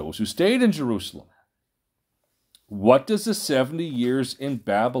 Those who stayed in Jerusalem. What does the 70 years in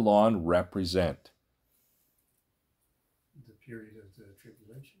Babylon represent? The period of the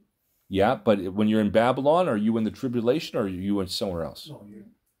tribulation. Yeah, but when you're in Babylon, are you in the tribulation or are you in somewhere else? No,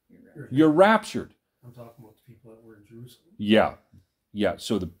 You're raptured. I'm talking about the people that were in Jerusalem. Yeah.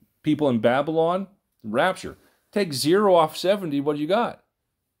 So the people in Babylon, rapture. Take 0 off 70, what do you got?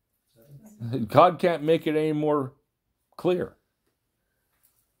 7. God can't make it any more clear.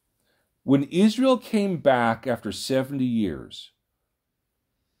 When Israel came back after 70 years,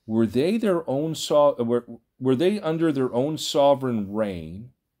 were they under their own sovereign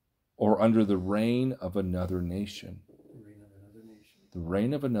reign or under the reign of another nation? The reign of another nation. The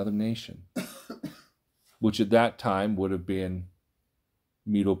reign of another nation, which at that time would have been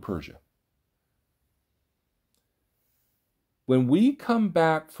Medo-Persia. When we come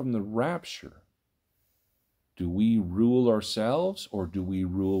back from the rapture, do we rule ourselves or do we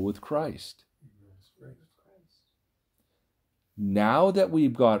rule with Christ? Now that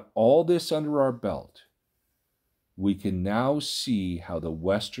we've got all this under our belt, we can now see how the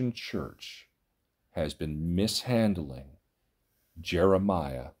Western Church has been mishandling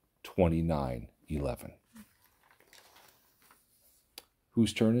Jeremiah 29:11.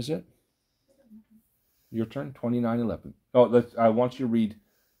 Whose turn is it? Your turn, 29:11. Oh, I want you to read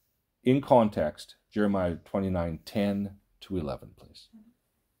in context Jeremiah 29:10 to 11, please.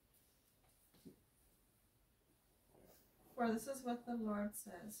 For this is what the Lord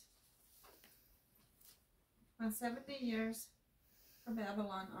says. When 70 years for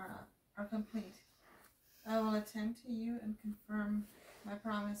Babylon are complete, I will attend to you and confirm my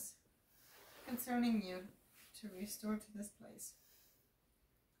promise concerning you to restore to this place.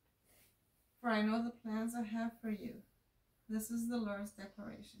 For I know the plans I have for you. This is the Lord's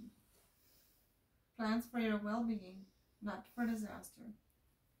declaration. Plans for your well-being, not for disaster,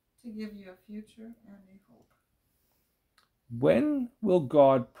 to give you a future and a hope. When will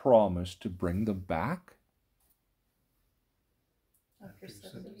God promise to bring them back? After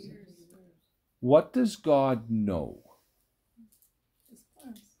 70 years. What does God know? His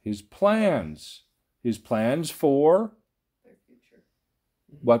plans. His plans. His plans for Their future.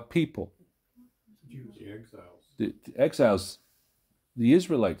 what people? Jews. The exiles. The exiles. The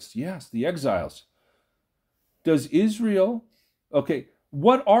Israelites. Yes, the exiles. Does Israel... Okay,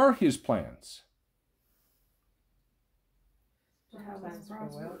 what are his plans? Plans for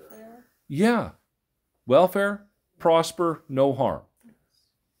welfare. Yeah. Welfare, prosper, no harm.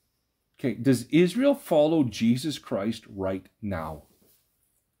 Okay, does Israel follow Jesus Christ right now?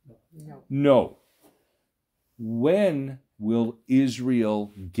 No. No. When will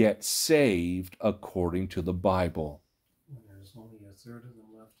Israel get saved according to the Bible? When there's only a third of them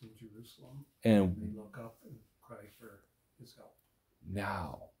left in Jerusalem, And they look up and cry for his help.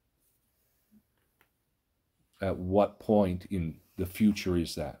 now, at what point in the future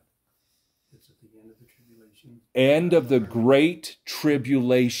is that? It's at the end of the tribulation, End of the great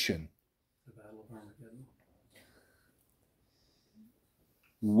tribulation. the battle of Armageddon.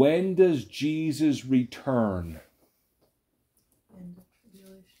 When does Jesus return? End of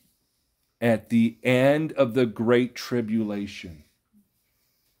tribulation. At the end of the great tribulation.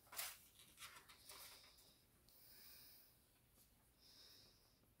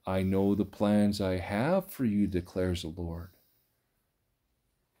 I know the plans I have for you, declares the Lord.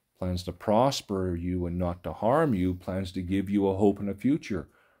 Plans to prosper you and not to harm you. Plans to give you a hope and a future.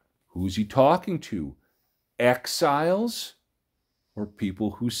 Who's he talking to? Exiles or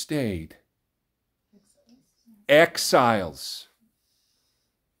people who stayed? Exiles.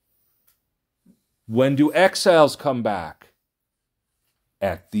 When do exiles come back?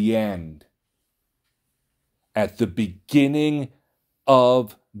 At the end. At the beginning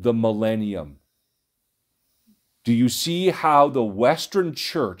of the millennium. Do you see how the Western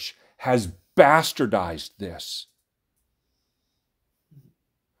church has bastardized this?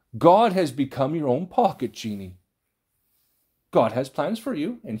 God has become your own pocket genie. God has plans for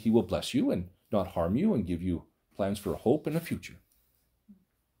you, and he will bless you and not harm you and give you plans for hope and a future.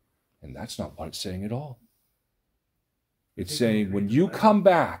 And that's not what it's saying at all. It's saying, when you come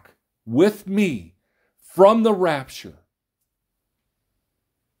back with me from the rapture,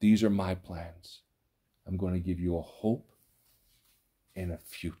 these are my plans. I'm going to give you a hope and a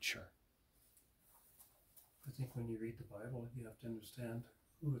future. I think when you read the Bible, you have to understand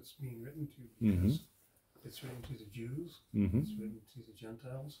who it's being written to, because it's written to the Jews, it's written to the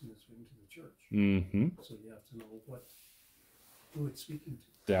Gentiles, and it's written to the church. So you have to know who it's speaking to.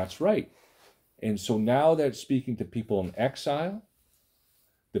 That's right. And so now that it's speaking to people in exile,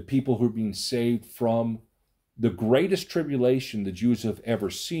 the people who are being saved from the greatest tribulation the Jews have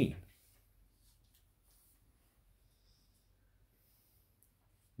ever seen,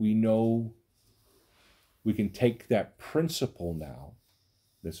 we know we can take that principle now.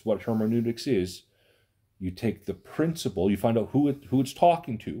 That's what hermeneutics is. You take the principle, you find out who it's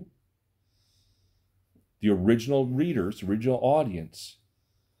talking to, the original readers, the original audience,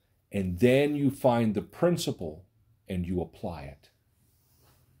 and then you find the principle and you apply it.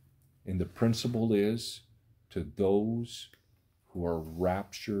 And the principle is to those who are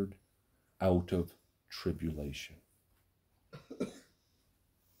raptured out of tribulation.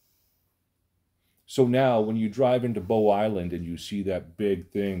 So now when you drive into Bow Island and you see that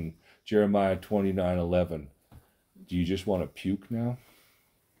big thing, Jeremiah 29:11, do you just want to puke now?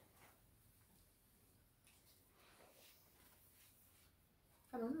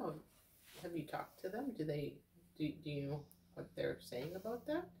 I don't know. Have you talked to them? Do you know what they're saying about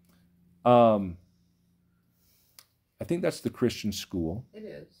that? I think that's the Christian school. It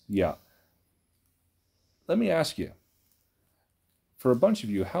is. Yeah. Let me ask you, for a bunch of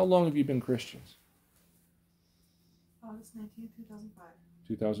you, how long have you been Christians? August 19, 2005.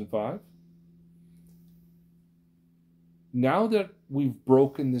 2005? Now that we've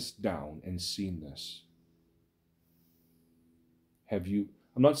broken this down and seen this, have you,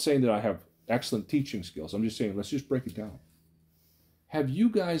 I'm not saying that I have excellent teaching skills. I'm just saying, let's just break it down. Have you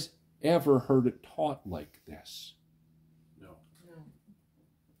guys ever heard it taught like this? No. No.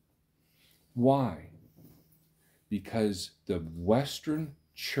 Why? Because the Western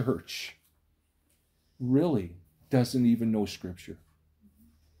church really doesn't even know Scripture.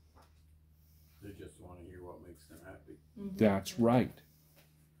 They just want to hear what makes them happy. That's right.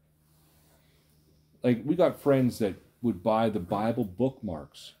 Like, we got friends that would buy the Bible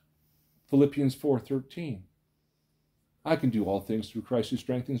bookmarks. Philippians 4:13. I can do all things through Christ who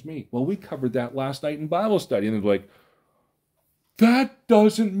strengthens me. Well, we covered that last night in Bible study, and they're like, that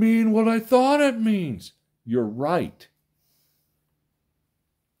doesn't mean what I thought it means. You're right.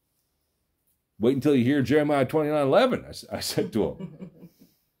 Wait until you hear Jeremiah 29:11, I said to him.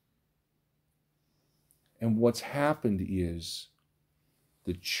 And what's happened is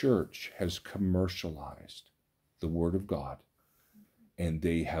the church has commercialized the Word of God, and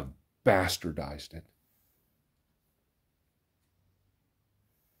they have bastardized it.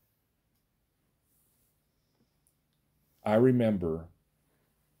 I remember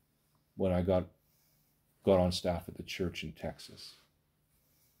when I got on staff at the church in Texas.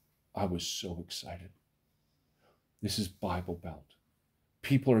 I was so excited. This is Bible Belt.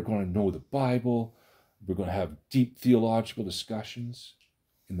 People are going to know the Bible. We're going to have deep theological discussions.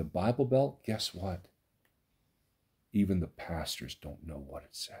 In the Bible Belt, guess what? Even the pastors don't know what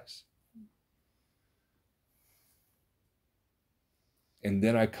it says. And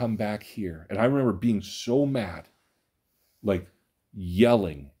then I come back here, and I remember being so mad, like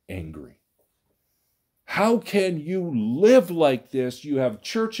yelling angry. How can you live like this? You have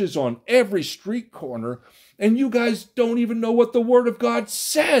churches on every street corner, and you guys don't even know what the Word of God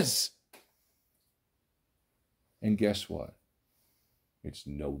says. And guess what? It's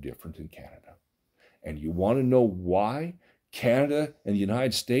no different in Canada. And you want to know why Canada and the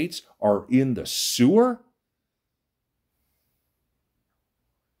United States are in the sewer?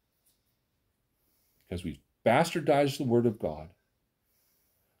 Because we've bastardized the Word of God.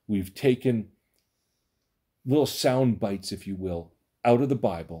 We've taken little sound bites, if you will, out of the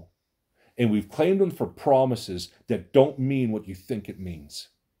Bible, and we've claimed them for promises that don't mean what you think it means.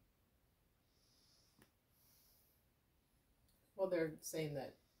 Well, they're saying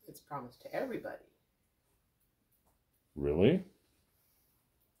that it's promised to everybody. Really?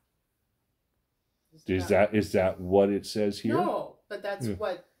 Is that what it says here? No, but that's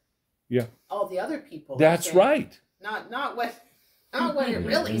what all the other people That's are saying. right. Not what it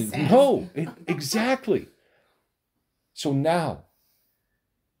really says. No, exactly. So now,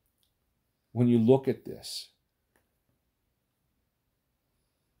 when you look at this,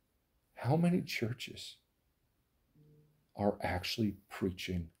 how many churches are actually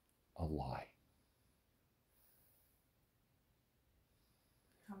preaching a lie?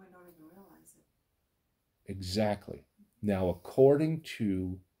 How we don't even realize it. Exactly. Now, according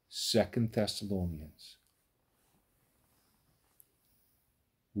to 2 Thessalonians,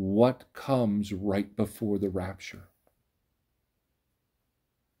 what comes right before the rapture?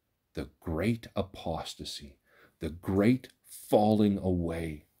 The great apostasy, the great falling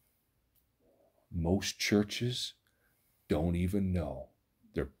away. Most churches don't even know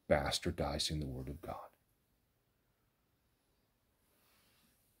they're bastardizing the Word of God.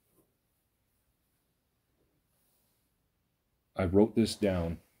 I wrote this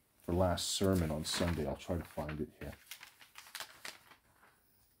down for last sermon on Sunday. I'll try to find it here.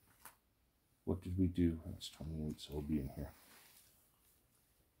 What did we do? That's 28, so it'll be in here.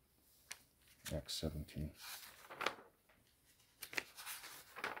 Acts 17.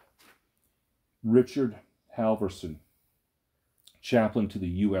 Richard Halverson, chaplain to the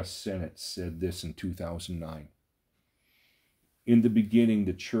U.S. Senate, said this in 2009. In the beginning,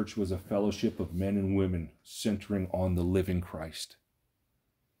 the church was a fellowship of men and women centering on the living Christ.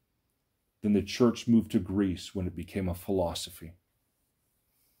 Then the church moved to Greece when it became a philosophy.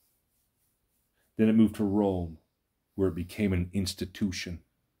 Then it moved to Rome, where it became an institution.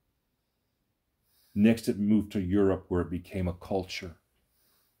 Next, it moved to Europe, where it became a culture.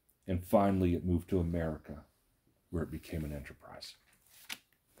 And finally, it moved to America, where it became an enterprise.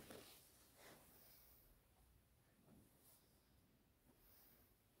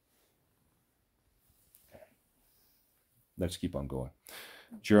 Okay. Let's keep on going.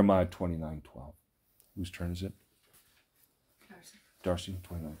 Jeremiah 29:12. Whose turn is it? Darcy,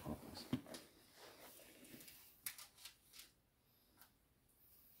 29:12, please.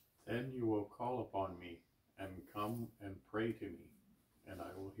 Then you will call upon me and come and pray to me, and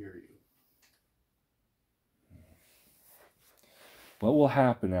I will hear you. What will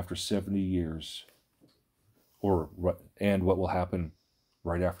happen after 70 years? And what will happen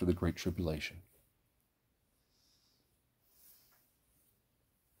right after the Great Tribulation.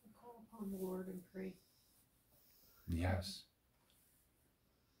 Call upon the Lord and pray. Yes.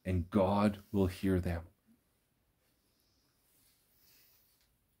 And God will hear them.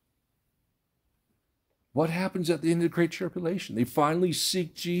 What happens at the end of the Great Tribulation? They finally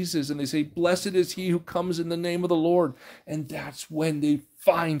seek Jesus and they say, "Blessed is he who comes in the name of the Lord." And that's when they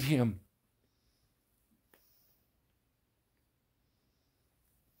find him.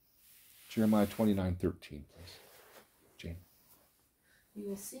 Jeremiah 29:13, please. Jane. You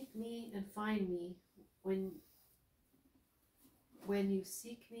will seek me and find me when you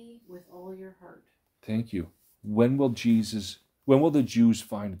seek me with all your heart. Thank you. When will the Jews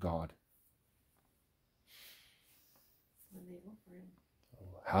find God? When they look for him.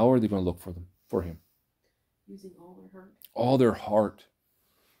 How are they going to look for him? Using all their heart. All their heart.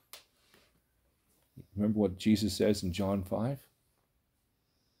 Remember what Jesus says in John 5?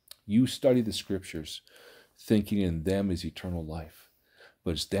 You study the scriptures, thinking in them is eternal life.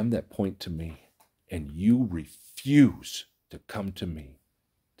 But it's them that point to me, and you refuse to come to me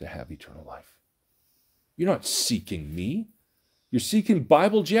to have eternal life. You're not seeking me. You're seeking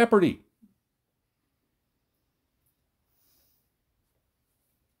Bible Jeopardy.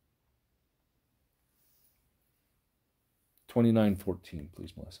 $29.14,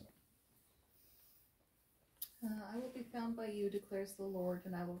 please, Melissa. I will be found by you, declares the Lord,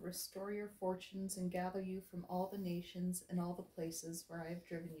 and I will restore your fortunes and gather you from all the nations and all the places where I have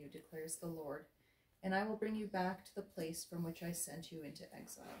driven you, declares the Lord. And I will bring you back to the place from which I sent you into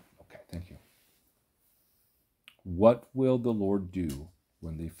exile. Okay, thank you. What will the Lord do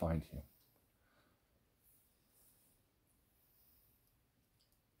when they find him?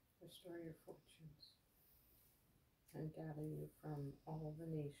 Restore your fortunes and gather you from all the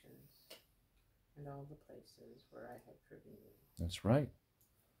nations and all the places where I have driven you. That's right.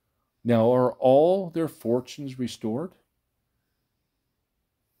 Now, are all their fortunes restored?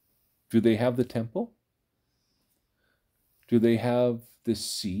 Do they have the temple? Do they have the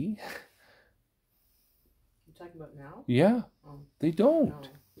sea? You talking about now? Yeah, Oh, they don't. no,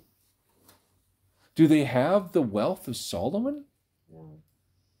 Do they have the wealth of Solomon? no.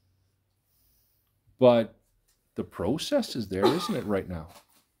 But the process is there, isn't it, right now?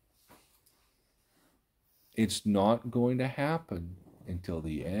 It's not going to happen until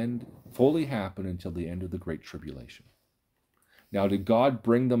the end, fully happen until the end of the Great Tribulation. Now, did God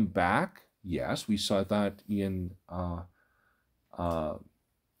bring them back? Yes, we saw that in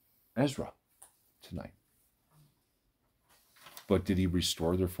Ezra tonight. But did he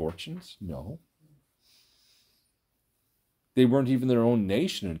restore their fortunes? No. They weren't even their own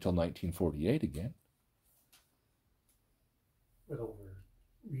nation until 1948 again. But over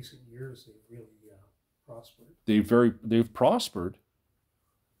recent years, they've really prospered. They've prospered.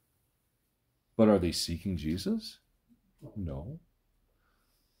 But are they seeking Jesus? No.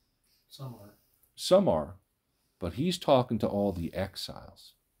 Some are. Some are. But he's talking to all the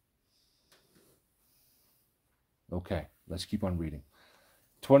exiles. Okay, let's keep on reading.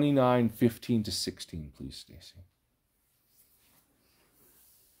 29:15-16, please, Stacy.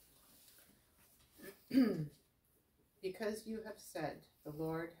 Because you have said, the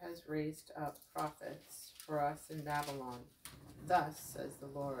Lord has raised up prophets for us in Babylon. Thus says the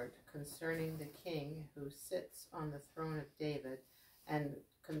Lord, concerning the king who sits on the throne of David, and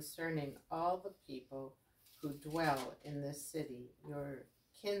concerning all the people who dwell in this city, your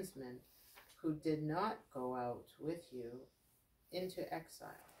kinsmen who did not go out with you into exile.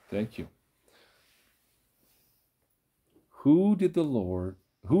 Thank you. Who is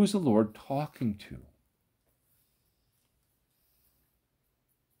the Lord talking to?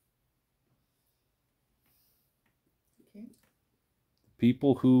 Okay.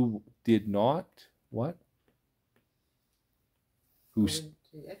 People who did not, what? Who Go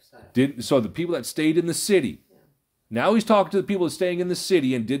into exile. did, so the people that stayed in the city. Yeah. Now he's talking to the people staying in the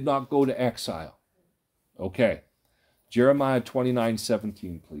city and did not go to exile. Okay. Jeremiah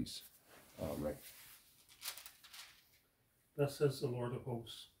 29:17, please. Right. Thus says the Lord of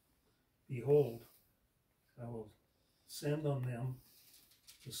hosts, behold, I will send on them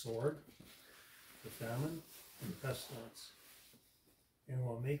the sword, the famine, and the pestilence, and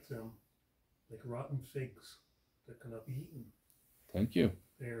will make them like rotten figs that cannot be eaten. Thank you.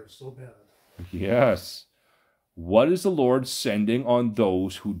 They are so bad. Yes. What is the Lord sending on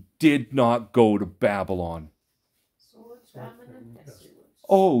those who did not go to Babylon? Sword, famine, and pestilence.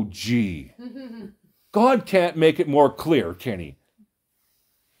 Oh, gee. God can't make it more clear, can he?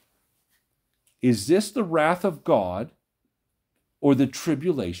 Is this the wrath of God or the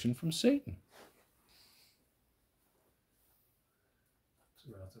tribulation from Satan?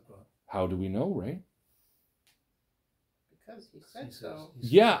 How do we know, Ray? Because he said He says- so. he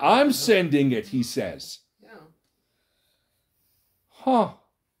says- Yeah, I'm sending it, he says. Yeah. Huh.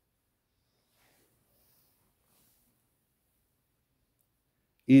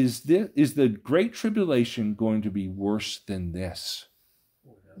 Is the Great Tribulation going to be worse than this?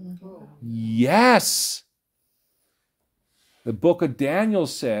 Oh. Yes. The book of Daniel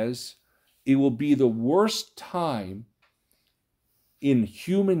says it will be the worst time in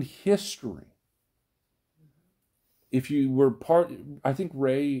human history. If you were part, I think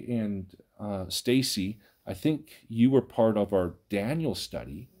Ray and Stacy, I think you were part of our Daniel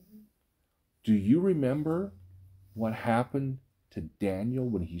study. Do you remember what happened to Daniel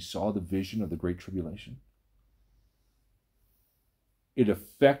when he saw the vision of the Great Tribulation? It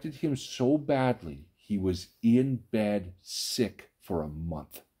affected him so badly, he was in bed sick for a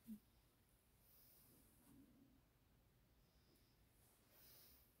month.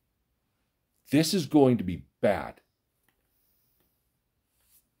 This is going to be bad.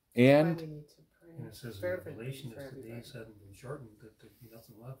 And That's why we need to pray And it says in fervently Revelation, for if the everybody. days hadn't been shortened, that there'd be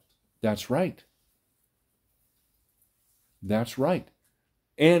nothing left. that's right. That's right.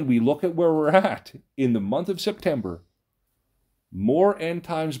 And we look at where we're at in the month of September. More end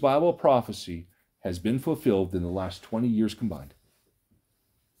times Bible prophecy has been fulfilled than the last 20 years combined.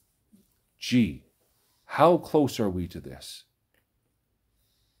 Gee, how close are we to this?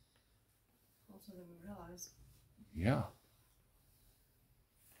 Closer than we realize. Yeah.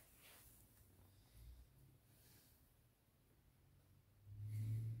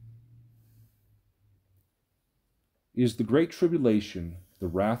 Is the Great Tribulation the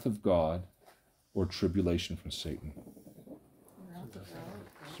wrath of God or tribulation from Satan?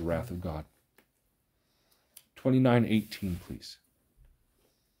 It's the wrath of God. 29:18, please.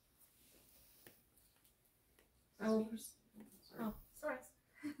 I will sorry.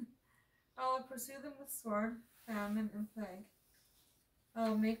 I will pursue them with sword, famine, and plague. I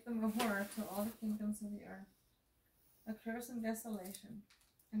will make them a horror to all the kingdoms of the earth, a curse and desolation,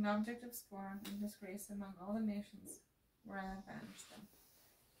 an object of scorn and disgrace among all the nations where I have banished them.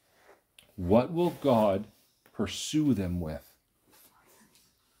 What will God pursue them with?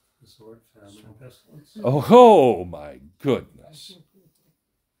 The sword, famine, and pestilence. Oh my goodness.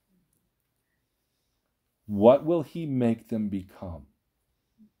 What will he make them become?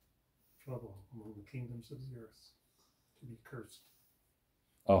 Trouble among the kingdoms of the earth. To be cursed.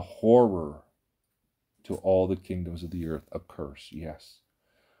 A horror to all the kingdoms of the earth. A curse, yes.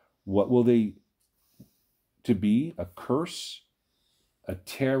 What will they to be? A curse, a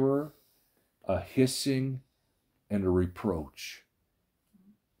terror, a hissing, and a reproach.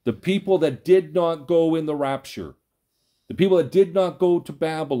 The people that did not go in the rapture, the people that did not go to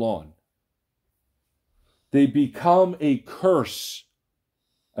Babylon, they become a curse,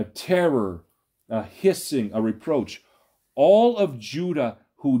 a terror, a hissing, a reproach. All of Judah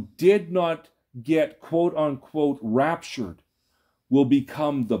who did not get quote unquote raptured will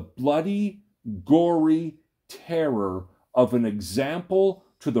become the bloody, gory terror of an example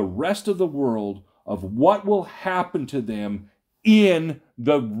to the rest of the world of what will happen to them in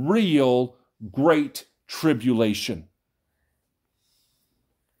the real Great Tribulation.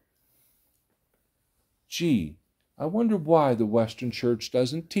 Gee, I wonder why the Western Church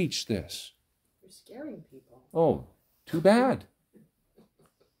doesn't teach this. You're scaring people. Oh, too bad.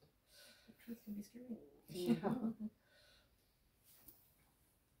 The truth can be scary. Yeah.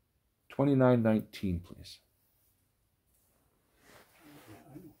 29:19, please.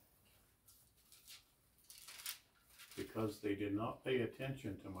 Because they did not pay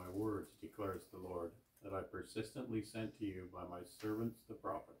attention to my words, declares the Lord, that I persistently sent to you by my servants the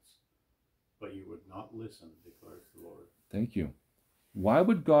prophets. But you would not listen, declares the Lord. Thank you. Why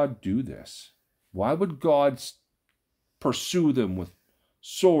would God do this? Why would God pursue them with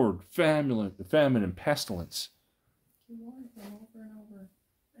sword, famine, and pestilence? He warned them over and over.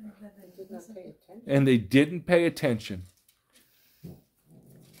 And that They they did not listen. pay attention. And they didn't pay attention.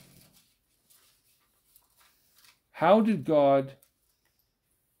 How did God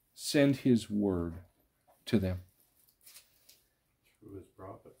send his word to them? Through his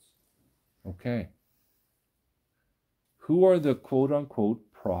prophets. Okay. Who are the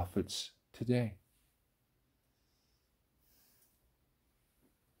quote-unquote prophets today?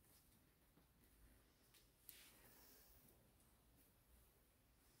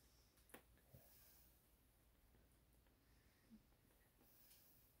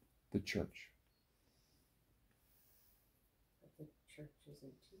 The church. But the church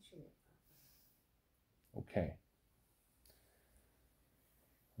isn't teaching it. Okay.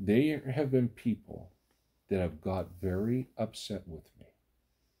 There have been people that have got very upset with me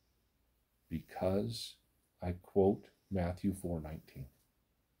Because, I quote Matthew 4:19.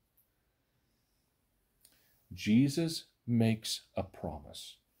 Jesus makes a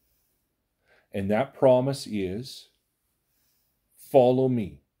promise. And that promise is, follow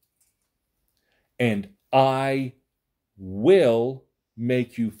me, and I will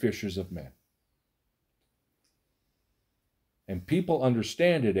make you fishers of men. And people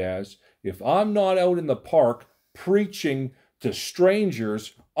understand it as, if I'm not out in the park preaching to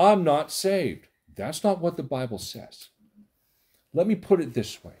strangers, I'm not saved. That's not what the Bible says. Let me put it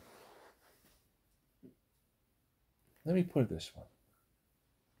this way.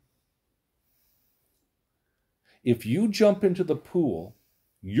 If you jump into the pool,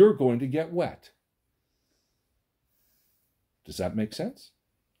 you're going to get wet. Does that make sense?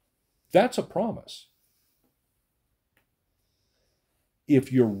 That's a promise.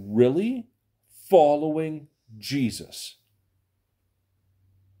 If you're really following Jesus,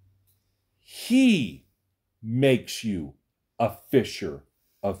 He makes you a fisher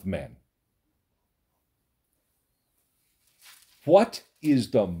of men. What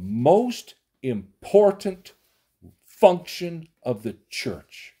is the most important function of the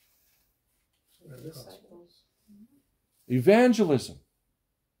church? Evangelism.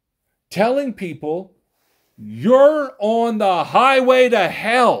 Telling people, you're on the highway to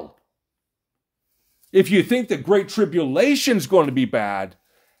hell. If you think the Great Tribulation is going to be bad,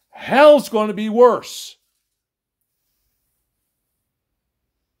 hell's going to be worse.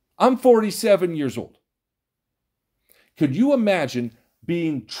 I'm 47 years old. Could you imagine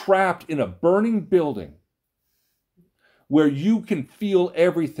being trapped in a burning building where you can feel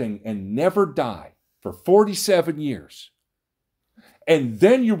everything and never die for 47 years? And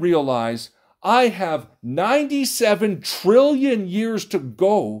then you realize, I have 97 trillion years to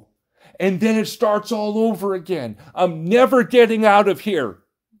go, and then it starts all over again. I'm never getting out of here.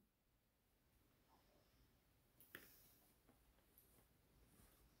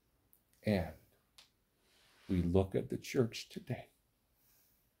 And we look at the church today,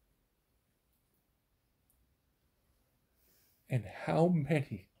 and how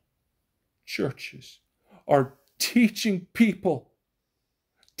many churches are teaching people,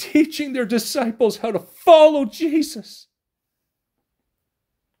 teaching their disciples how to follow Jesus.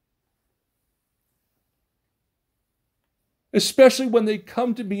 Especially when they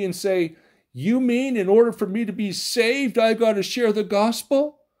come to me and say, you mean in order for me to be saved, I got to share the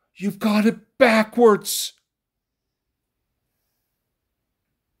gospel? You've got it backwards.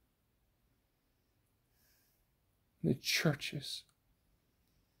 The churches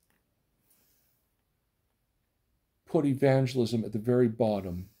put evangelism at the very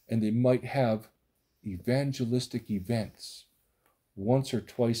bottom, and they might have evangelistic events once or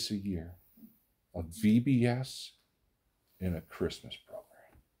twice a year, a VBS and a Christmas program.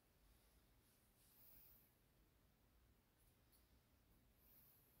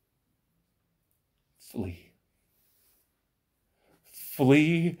 Flee.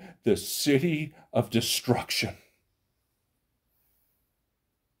 Flee the city of destruction.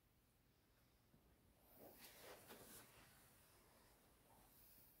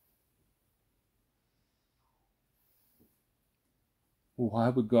 Why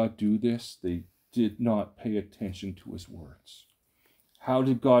would God do this? They did not pay attention to His words. How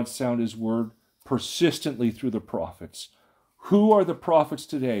did God sound His word? Persistently through the prophets. Who are the prophets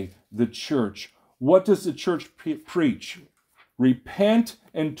today? The church. What does the church preach? Repent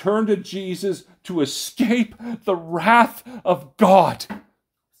and turn to Jesus to escape the wrath of God.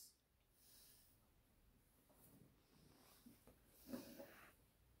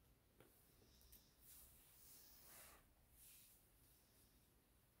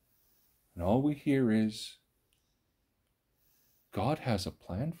 And all we hear is, God has a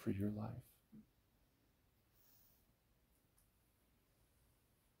plan for your life.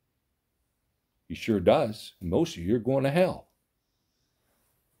 He sure does. And most of you are going to hell.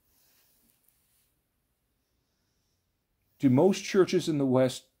 Do most churches in the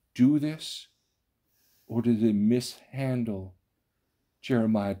West do this? Or do they mishandle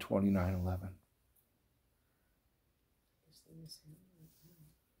Jeremiah 29:11?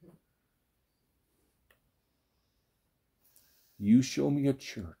 You show me a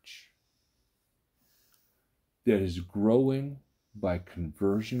church that is growing by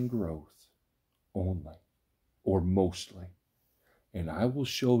conversion growth only, or mostly, and I will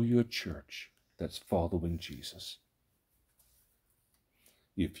show you a church that's following Jesus.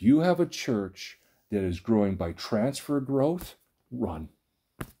 If you have a church that is growing by transfer growth, run.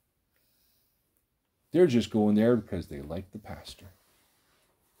 They're just going there because they like the pastor.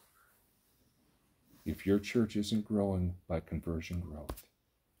 If your church isn't growing by conversion growth,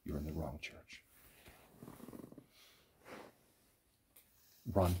 you're in the wrong church.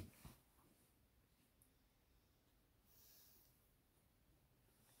 Run.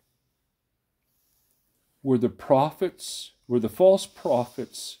 Were the false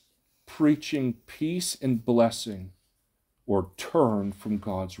prophets preaching peace and blessing, or turn from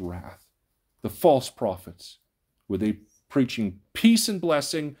God's wrath? The false prophets, were they preaching peace and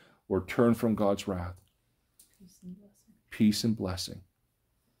blessing, or turn from God's wrath? Peace and blessing. Peace and blessing.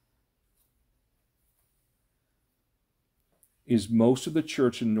 Is most of the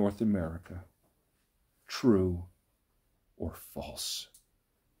church in North America true or false?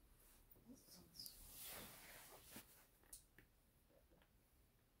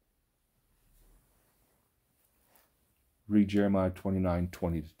 Read Jeremiah 29,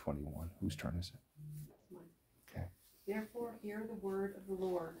 20 to 21. Whose turn is it? Okay. Therefore hear the word of the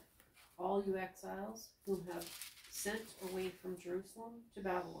Lord, all you exiles whom have sent away from Jerusalem to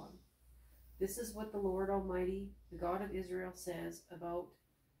Babylon. This is what the Lord Almighty, the God of Israel, says about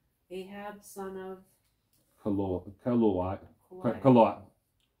Ahab, son of Kaloai.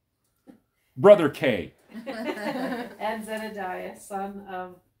 Brother K. and Zedediah, son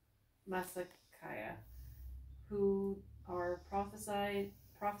of Masakiah, who are prophesying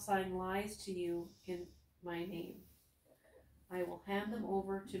lies to you in my name. I will hand them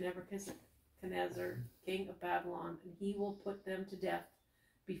over to Nebuchadnezzar, king of Babylon, and he will put them to death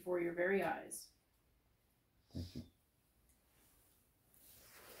before your very eyes. Thank you.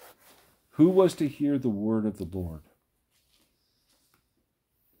 Who was to hear the word of the Lord?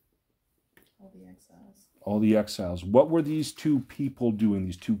 All the exiles. All the exiles. What were these two people doing,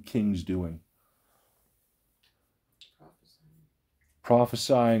 these two kings doing?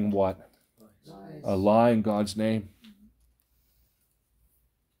 Prophesying what? Lies. A lie in God's name.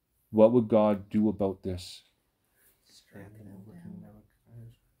 What would God do about this?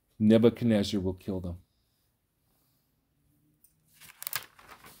 Nebuchadnezzar will kill them.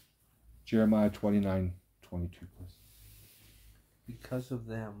 Jeremiah 29, 22, please. Because of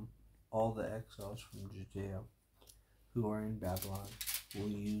them, all the exiles from Judea who are in Babylon will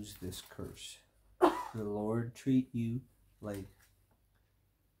use this curse. The Lord treat you like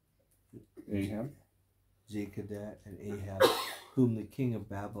Ahab. Zechariah and Ahab, whom the king of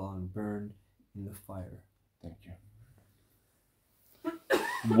Babylon burned in the fire. Thank you.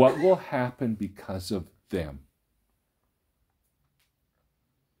 What will happen because of them?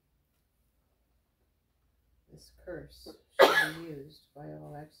 This curse shall be used by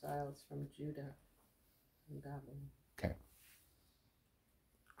all exiles from Judah and Babylon. Okay.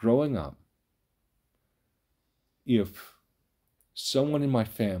 Growing up, if someone in my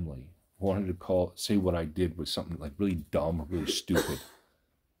family wanted to say what I did was something like really dumb or really stupid,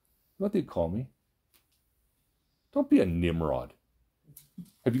 what they'd call me? Don't be a Nimrod.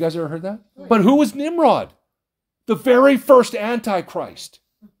 Have you guys ever heard that? Oh, yeah. But who was Nimrod? The very first Antichrist.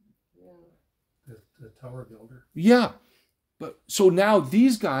 Yeah. The tower builder. Yeah. But so now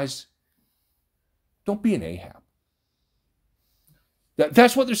these guys, don't be an Ahab.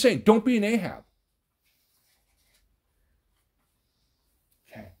 That's what they're saying. Don't be an Ahab.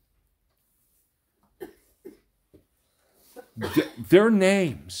 Okay. Their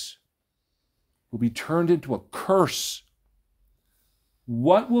names will be turned into a curse.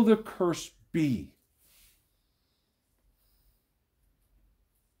 What will the curse be?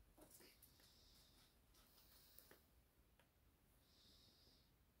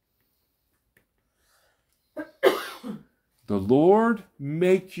 The Lord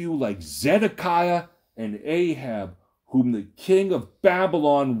make you like Zedekiah and Ahab, whom the king of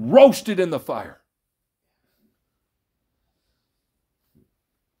Babylon roasted in the fire.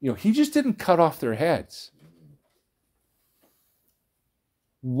 He just didn't cut off their heads.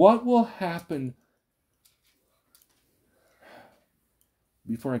 What will happen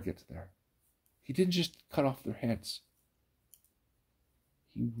before I get to there? He didn't just cut off their heads.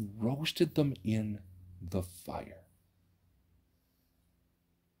 He roasted them in the fire.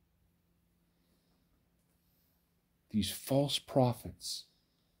 These false prophets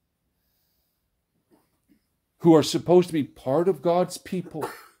who are supposed to be part of God's people.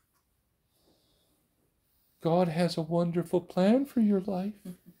 God has a wonderful plan for your life.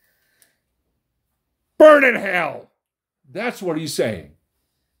 Burn in hell! That's what he's saying.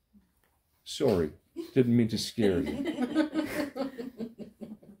 Sorry, didn't mean to scare you.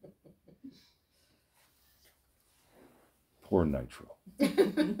 Poor Nitro.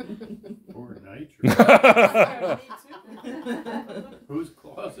 Poor Nitro. Whose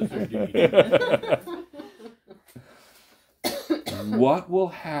closets are dirty? What will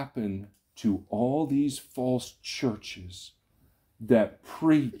happen to all these false churches that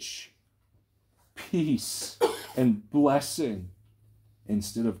preach peace and blessing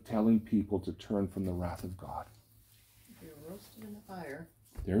instead of telling people to turn from the wrath of God. You're roasting in the fire.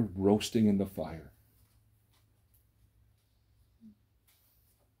 They're roasting in the fire.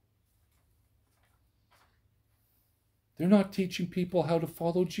 They're not teaching people how to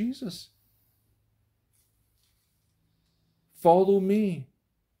follow Jesus. Follow me,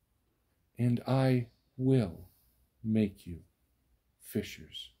 and I will make you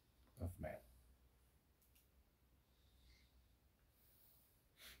fishers of men.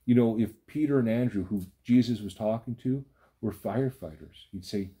 You know, if Peter and Andrew, who Jesus was talking to, were firefighters, he'd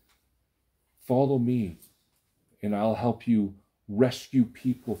say, follow me, and I'll help you rescue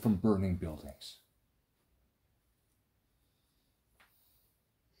people from burning buildings.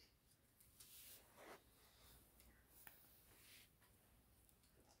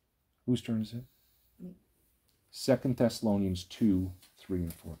 Whose turn is it? Me. 2 Thessalonians 2, 3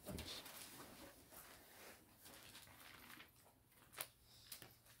 and 4, please.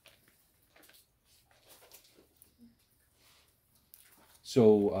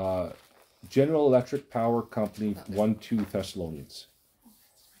 So, General Electric Power Company, 1-2 Thessalonians.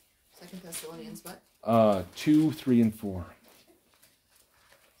 2 Thessalonians what? 2, 3, and 4.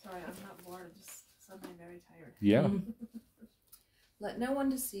 Sorry, I'm not bored. I'm just suddenly very tired. Yeah. Let no one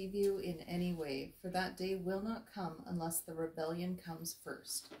deceive you in any way, for that day will not come unless the rebellion comes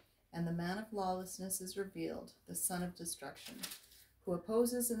first, and the man of lawlessness is revealed, the son of destruction, who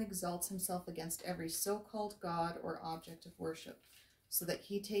opposes and exalts himself against every so-called God or object of worship, so that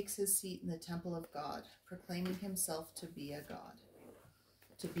he takes his seat in the temple of God, proclaiming himself to be a God.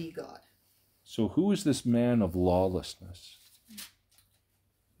 To be God. So who is this man of lawlessness?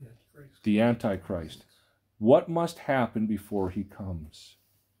 Antichrist. The Antichrist. What must happen before he comes?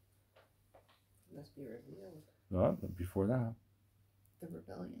 Must be revealed. But before that. The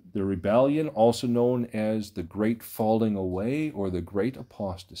rebellion. The rebellion, also known as the great falling away or the great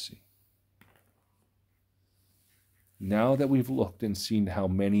apostasy. Now that we've looked and seen how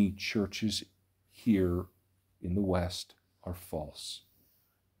many churches here in the West are false,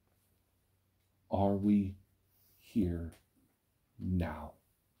 are we here now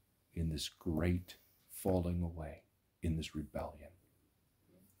in this great falling away, in this rebellion?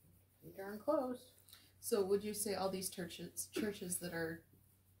 Pretty darn close. So would you say all these churches that are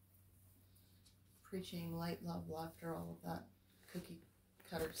preaching light, love, laughter, all of that cookie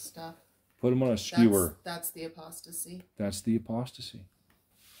cutter stuff, Put them on a skewer. That's the apostasy. That's the apostasy.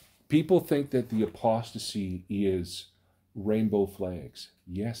 People think that the apostasy is rainbow flags.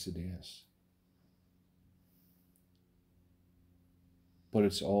 Yes, it is. But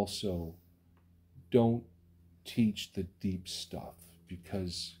it's also, don't teach the deep stuff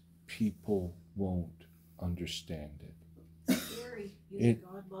because people won't understand it. Scary. Using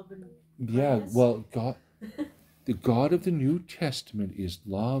God, love, and Yeah, kindness. well, God, the God of the New Testament is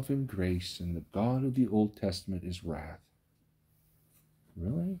love and grace, and the God of the Old Testament is wrath.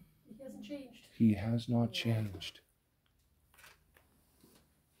 Really? He hasn't changed. He has not changed.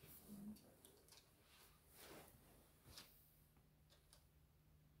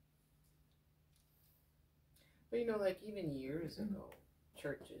 But you know, like even years ago,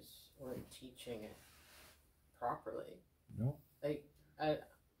 churches weren't teaching it properly. No. Like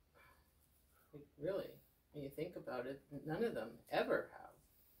really, when you think about it, none of them ever have.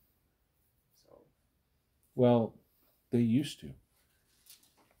 So. Well, they used to.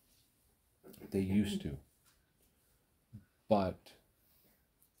 They used to. But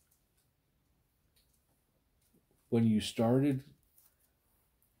when you started,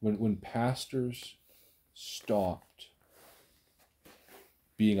 when pastors stopped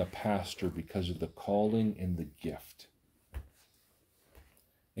being a pastor because of the calling and the gift,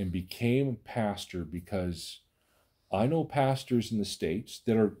 and became a pastor because I know pastors in the States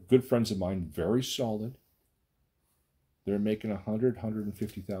that are good friends of mine, very solid. They're making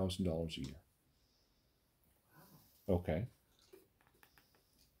 $150,000 a year. Okay.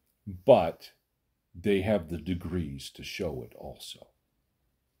 But they have the degrees to show it also.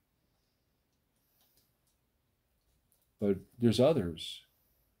 But there's others.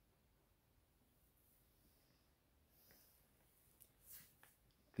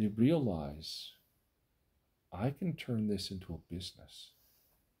 They realize, I can turn this into a business.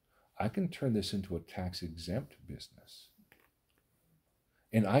 I can turn this into a tax-exempt business.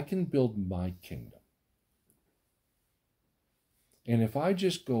 And I can build my kingdom. And if I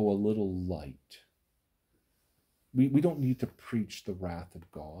just go a little light, we don't need to preach the wrath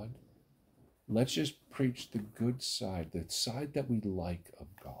of God. Let's just preach the good side, the side that we like of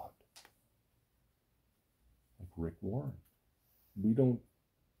God. Like Rick Warren. We don't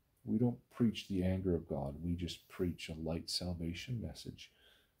preach the anger of God. We just preach a light salvation message.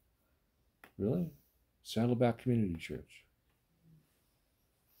 Really? Saddleback Community Church.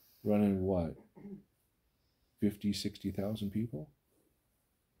 Running what? 50, 60,000 people?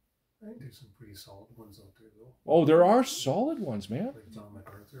 I think there's some pretty solid ones out there, though. Oh, there are solid ones, man. Like John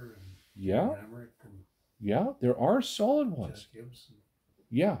MacArthur and Yeah. Hamrick and Yeah, there are solid ones. Jeff Gibbs. And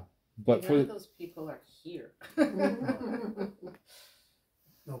Yeah. But None of those people are here.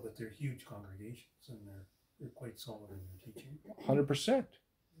 no, but they're huge congregations, and they're quite solid in their teaching. 100%.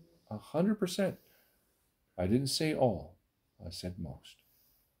 100%. I didn't say all. I said most.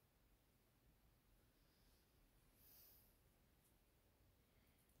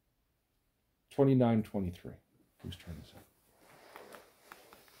 $29.23. Whose turn is it?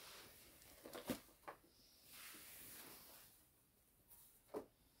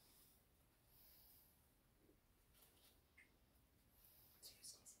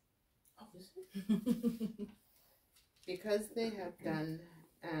 Because they have done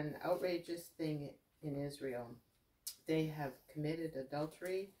an outrageous thing in Israel, they have committed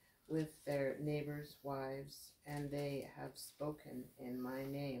adultery with their neighbors' wives, and they have spoken in my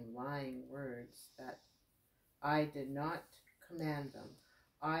name lying words that I did not command them.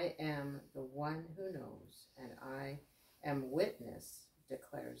 I am the one who knows, and I am witness,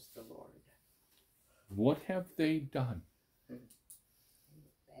 declares the Lord. What have they done? Bad.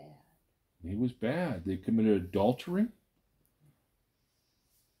 It was bad. They committed adultery,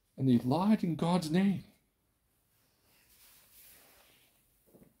 and they lied in God's name.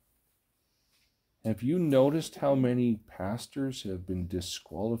 Have you noticed how many pastors have been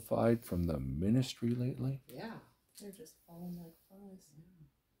disqualified from the ministry lately? Yeah. They're just falling like flies.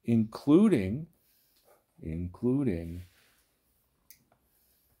 Including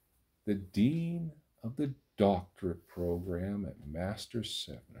the dean of the doctorate program at Master's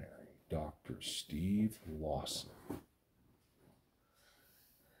Seminary, Dr. Steve Lawson.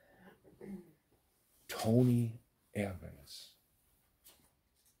 Tony Evans.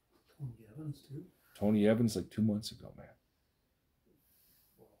 Tony Evans, too. Tony Evans, like 2 months ago, man.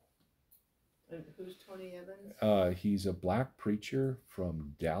 And who's Tony Evans? He's a black preacher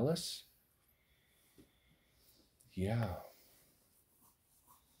from Dallas. Yeah.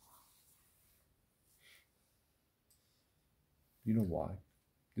 You know why?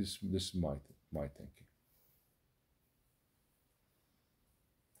 This is my thinking.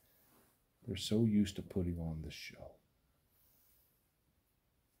 They're so used to putting on the show.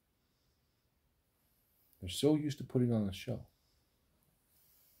 They're so used to putting on a show.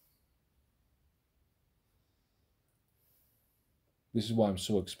 This is why I'm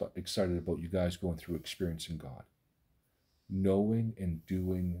so excited about you guys going through experiencing God. Knowing and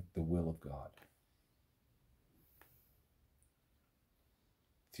doing the will of God.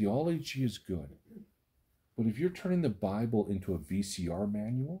 Theology is good. But if you're turning the Bible into a VCR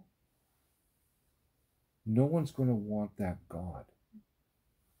manual, no one's going to want that God.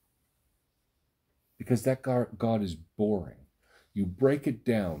 Because that God is boring. You break it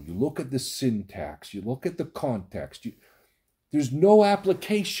down. You look at the syntax. You look at the context. There's no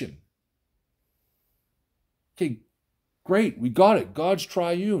application. Okay, great. We got it. God's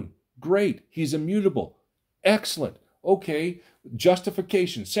triune. Great. He's immutable. Excellent. Okay,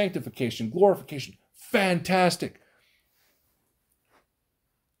 justification, sanctification, glorification. Fantastic.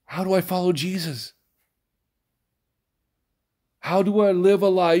 How do I follow Jesus? How do I live a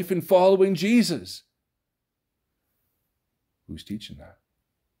life in following Jesus? Who's teaching that?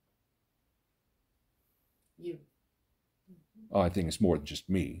 You. Oh, I think it's more than just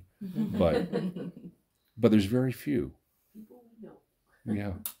me, but there's very few. People we know.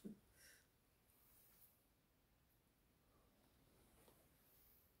 Yeah.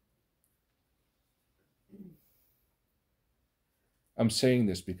 I'm saying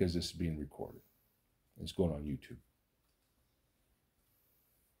this because this is being recorded. It's going on YouTube.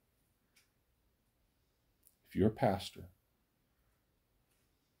 If your pastor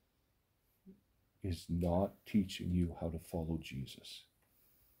is not teaching you how to follow Jesus,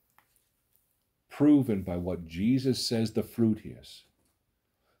 proven by what Jesus says the fruit is,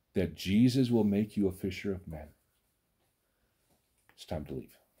 that Jesus will make you a fisher of men, it's time to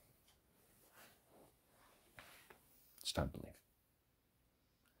leave. It's time to leave.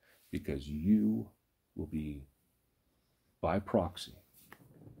 Because you will be, by proxy,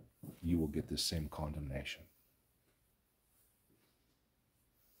 you will get this same condemnation.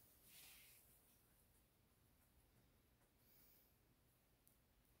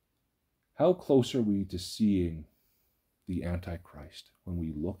 How close are we to seeing the Antichrist? When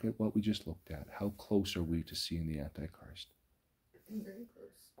we look at what we just looked at, how close are we to seeing the Antichrist? Very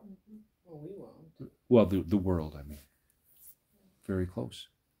close. Well, we won't. Well, the world, I mean. Very close.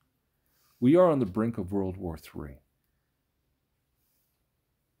 We are on the brink of World War III.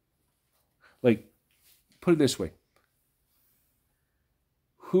 Like, put it this way.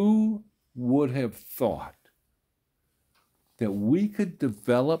 Who would have thought that we could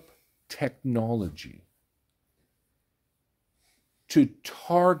develop technology to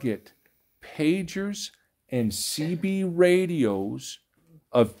target pagers and CB radios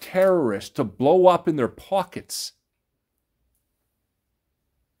of terrorists to blow up in their pockets?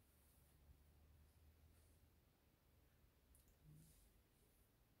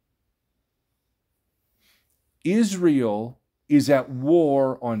 Israel is at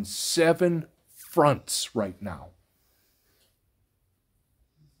war on 7 fronts right now.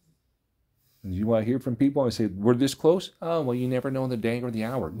 And you want to hear from people and say, we're this close? Oh, well, you never know the day or the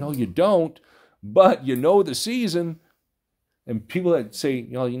hour. No, you don't, but you know the season. And people that say,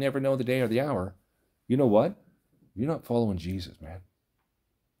 you know, you never know the day or the hour, you know what? You're not following Jesus, man.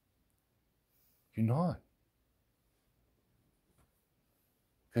 You're not.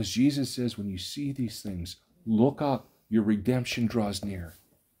 Because Jesus says, when you see these things, look up. Your redemption draws near.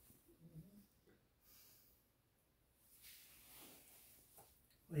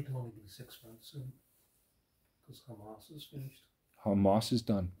 They can only be 6 months soon, because Hamas is finished. Hamas is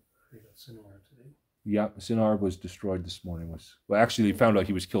done. They got Sinwar today. Yeah, Sinar was destroyed this morning. Well, actually, they found out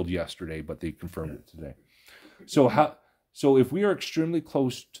he was killed yesterday, but they confirmed it today. So if we are extremely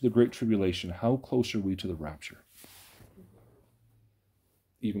close to the Great Tribulation, how close are we to the rapture?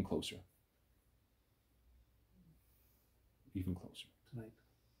 Even closer. Even closer.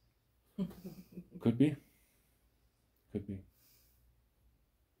 Tonight. Could be. Could be.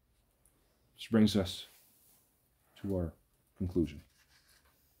 This brings us to our conclusion.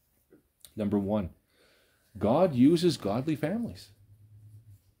 Number 1, God uses godly families.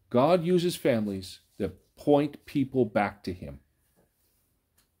 God uses families that point people back to Him.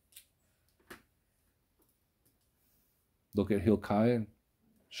 Look at Hilkiah and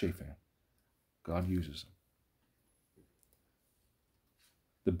Shaphan. God uses them.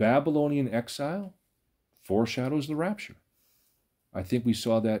 The Babylonian exile foreshadows the rapture. I think we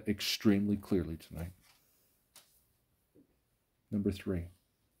saw that extremely clearly tonight. Number 3.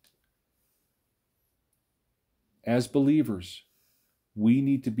 As believers, we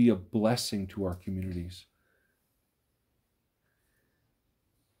need to be a blessing to our communities.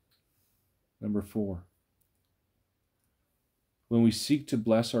 Number 4. When we seek to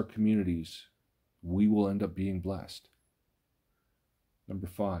bless our communities, we will end up being blessed. Number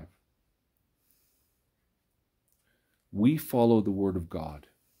 5. We follow the Word of God,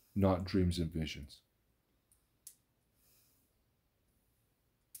 not dreams and visions.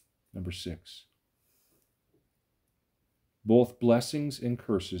 Number 6. Both blessings and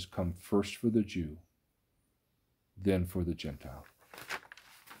curses come first for the Jew, then for the Gentile.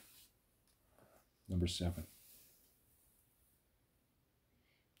 Number 7.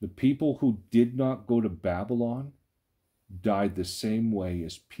 The people who did not go to Babylon died the same way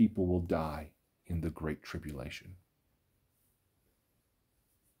as people will die in the Great Tribulation.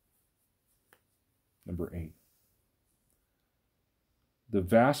 Number 8. The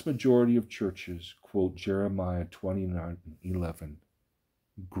vast majority of churches quote Jeremiah 29:11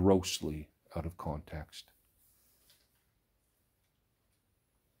 grossly out of context.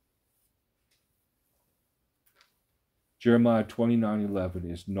 Jeremiah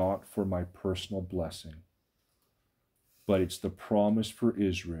 29:11 is not for my personal blessing, but it's the promise for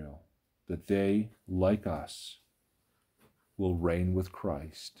Israel that they, like us, will reign with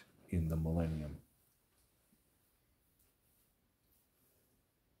Christ in the millennium.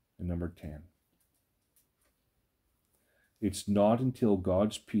 And number 10. It's not until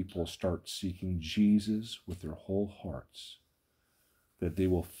God's people start seeking Jesus with their whole hearts that they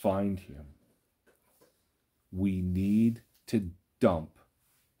will find Him. We need to dump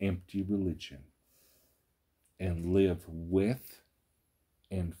empty religion and live with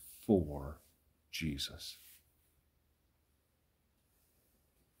and for Jesus.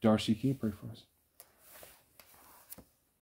 Darcy, can you pray for us?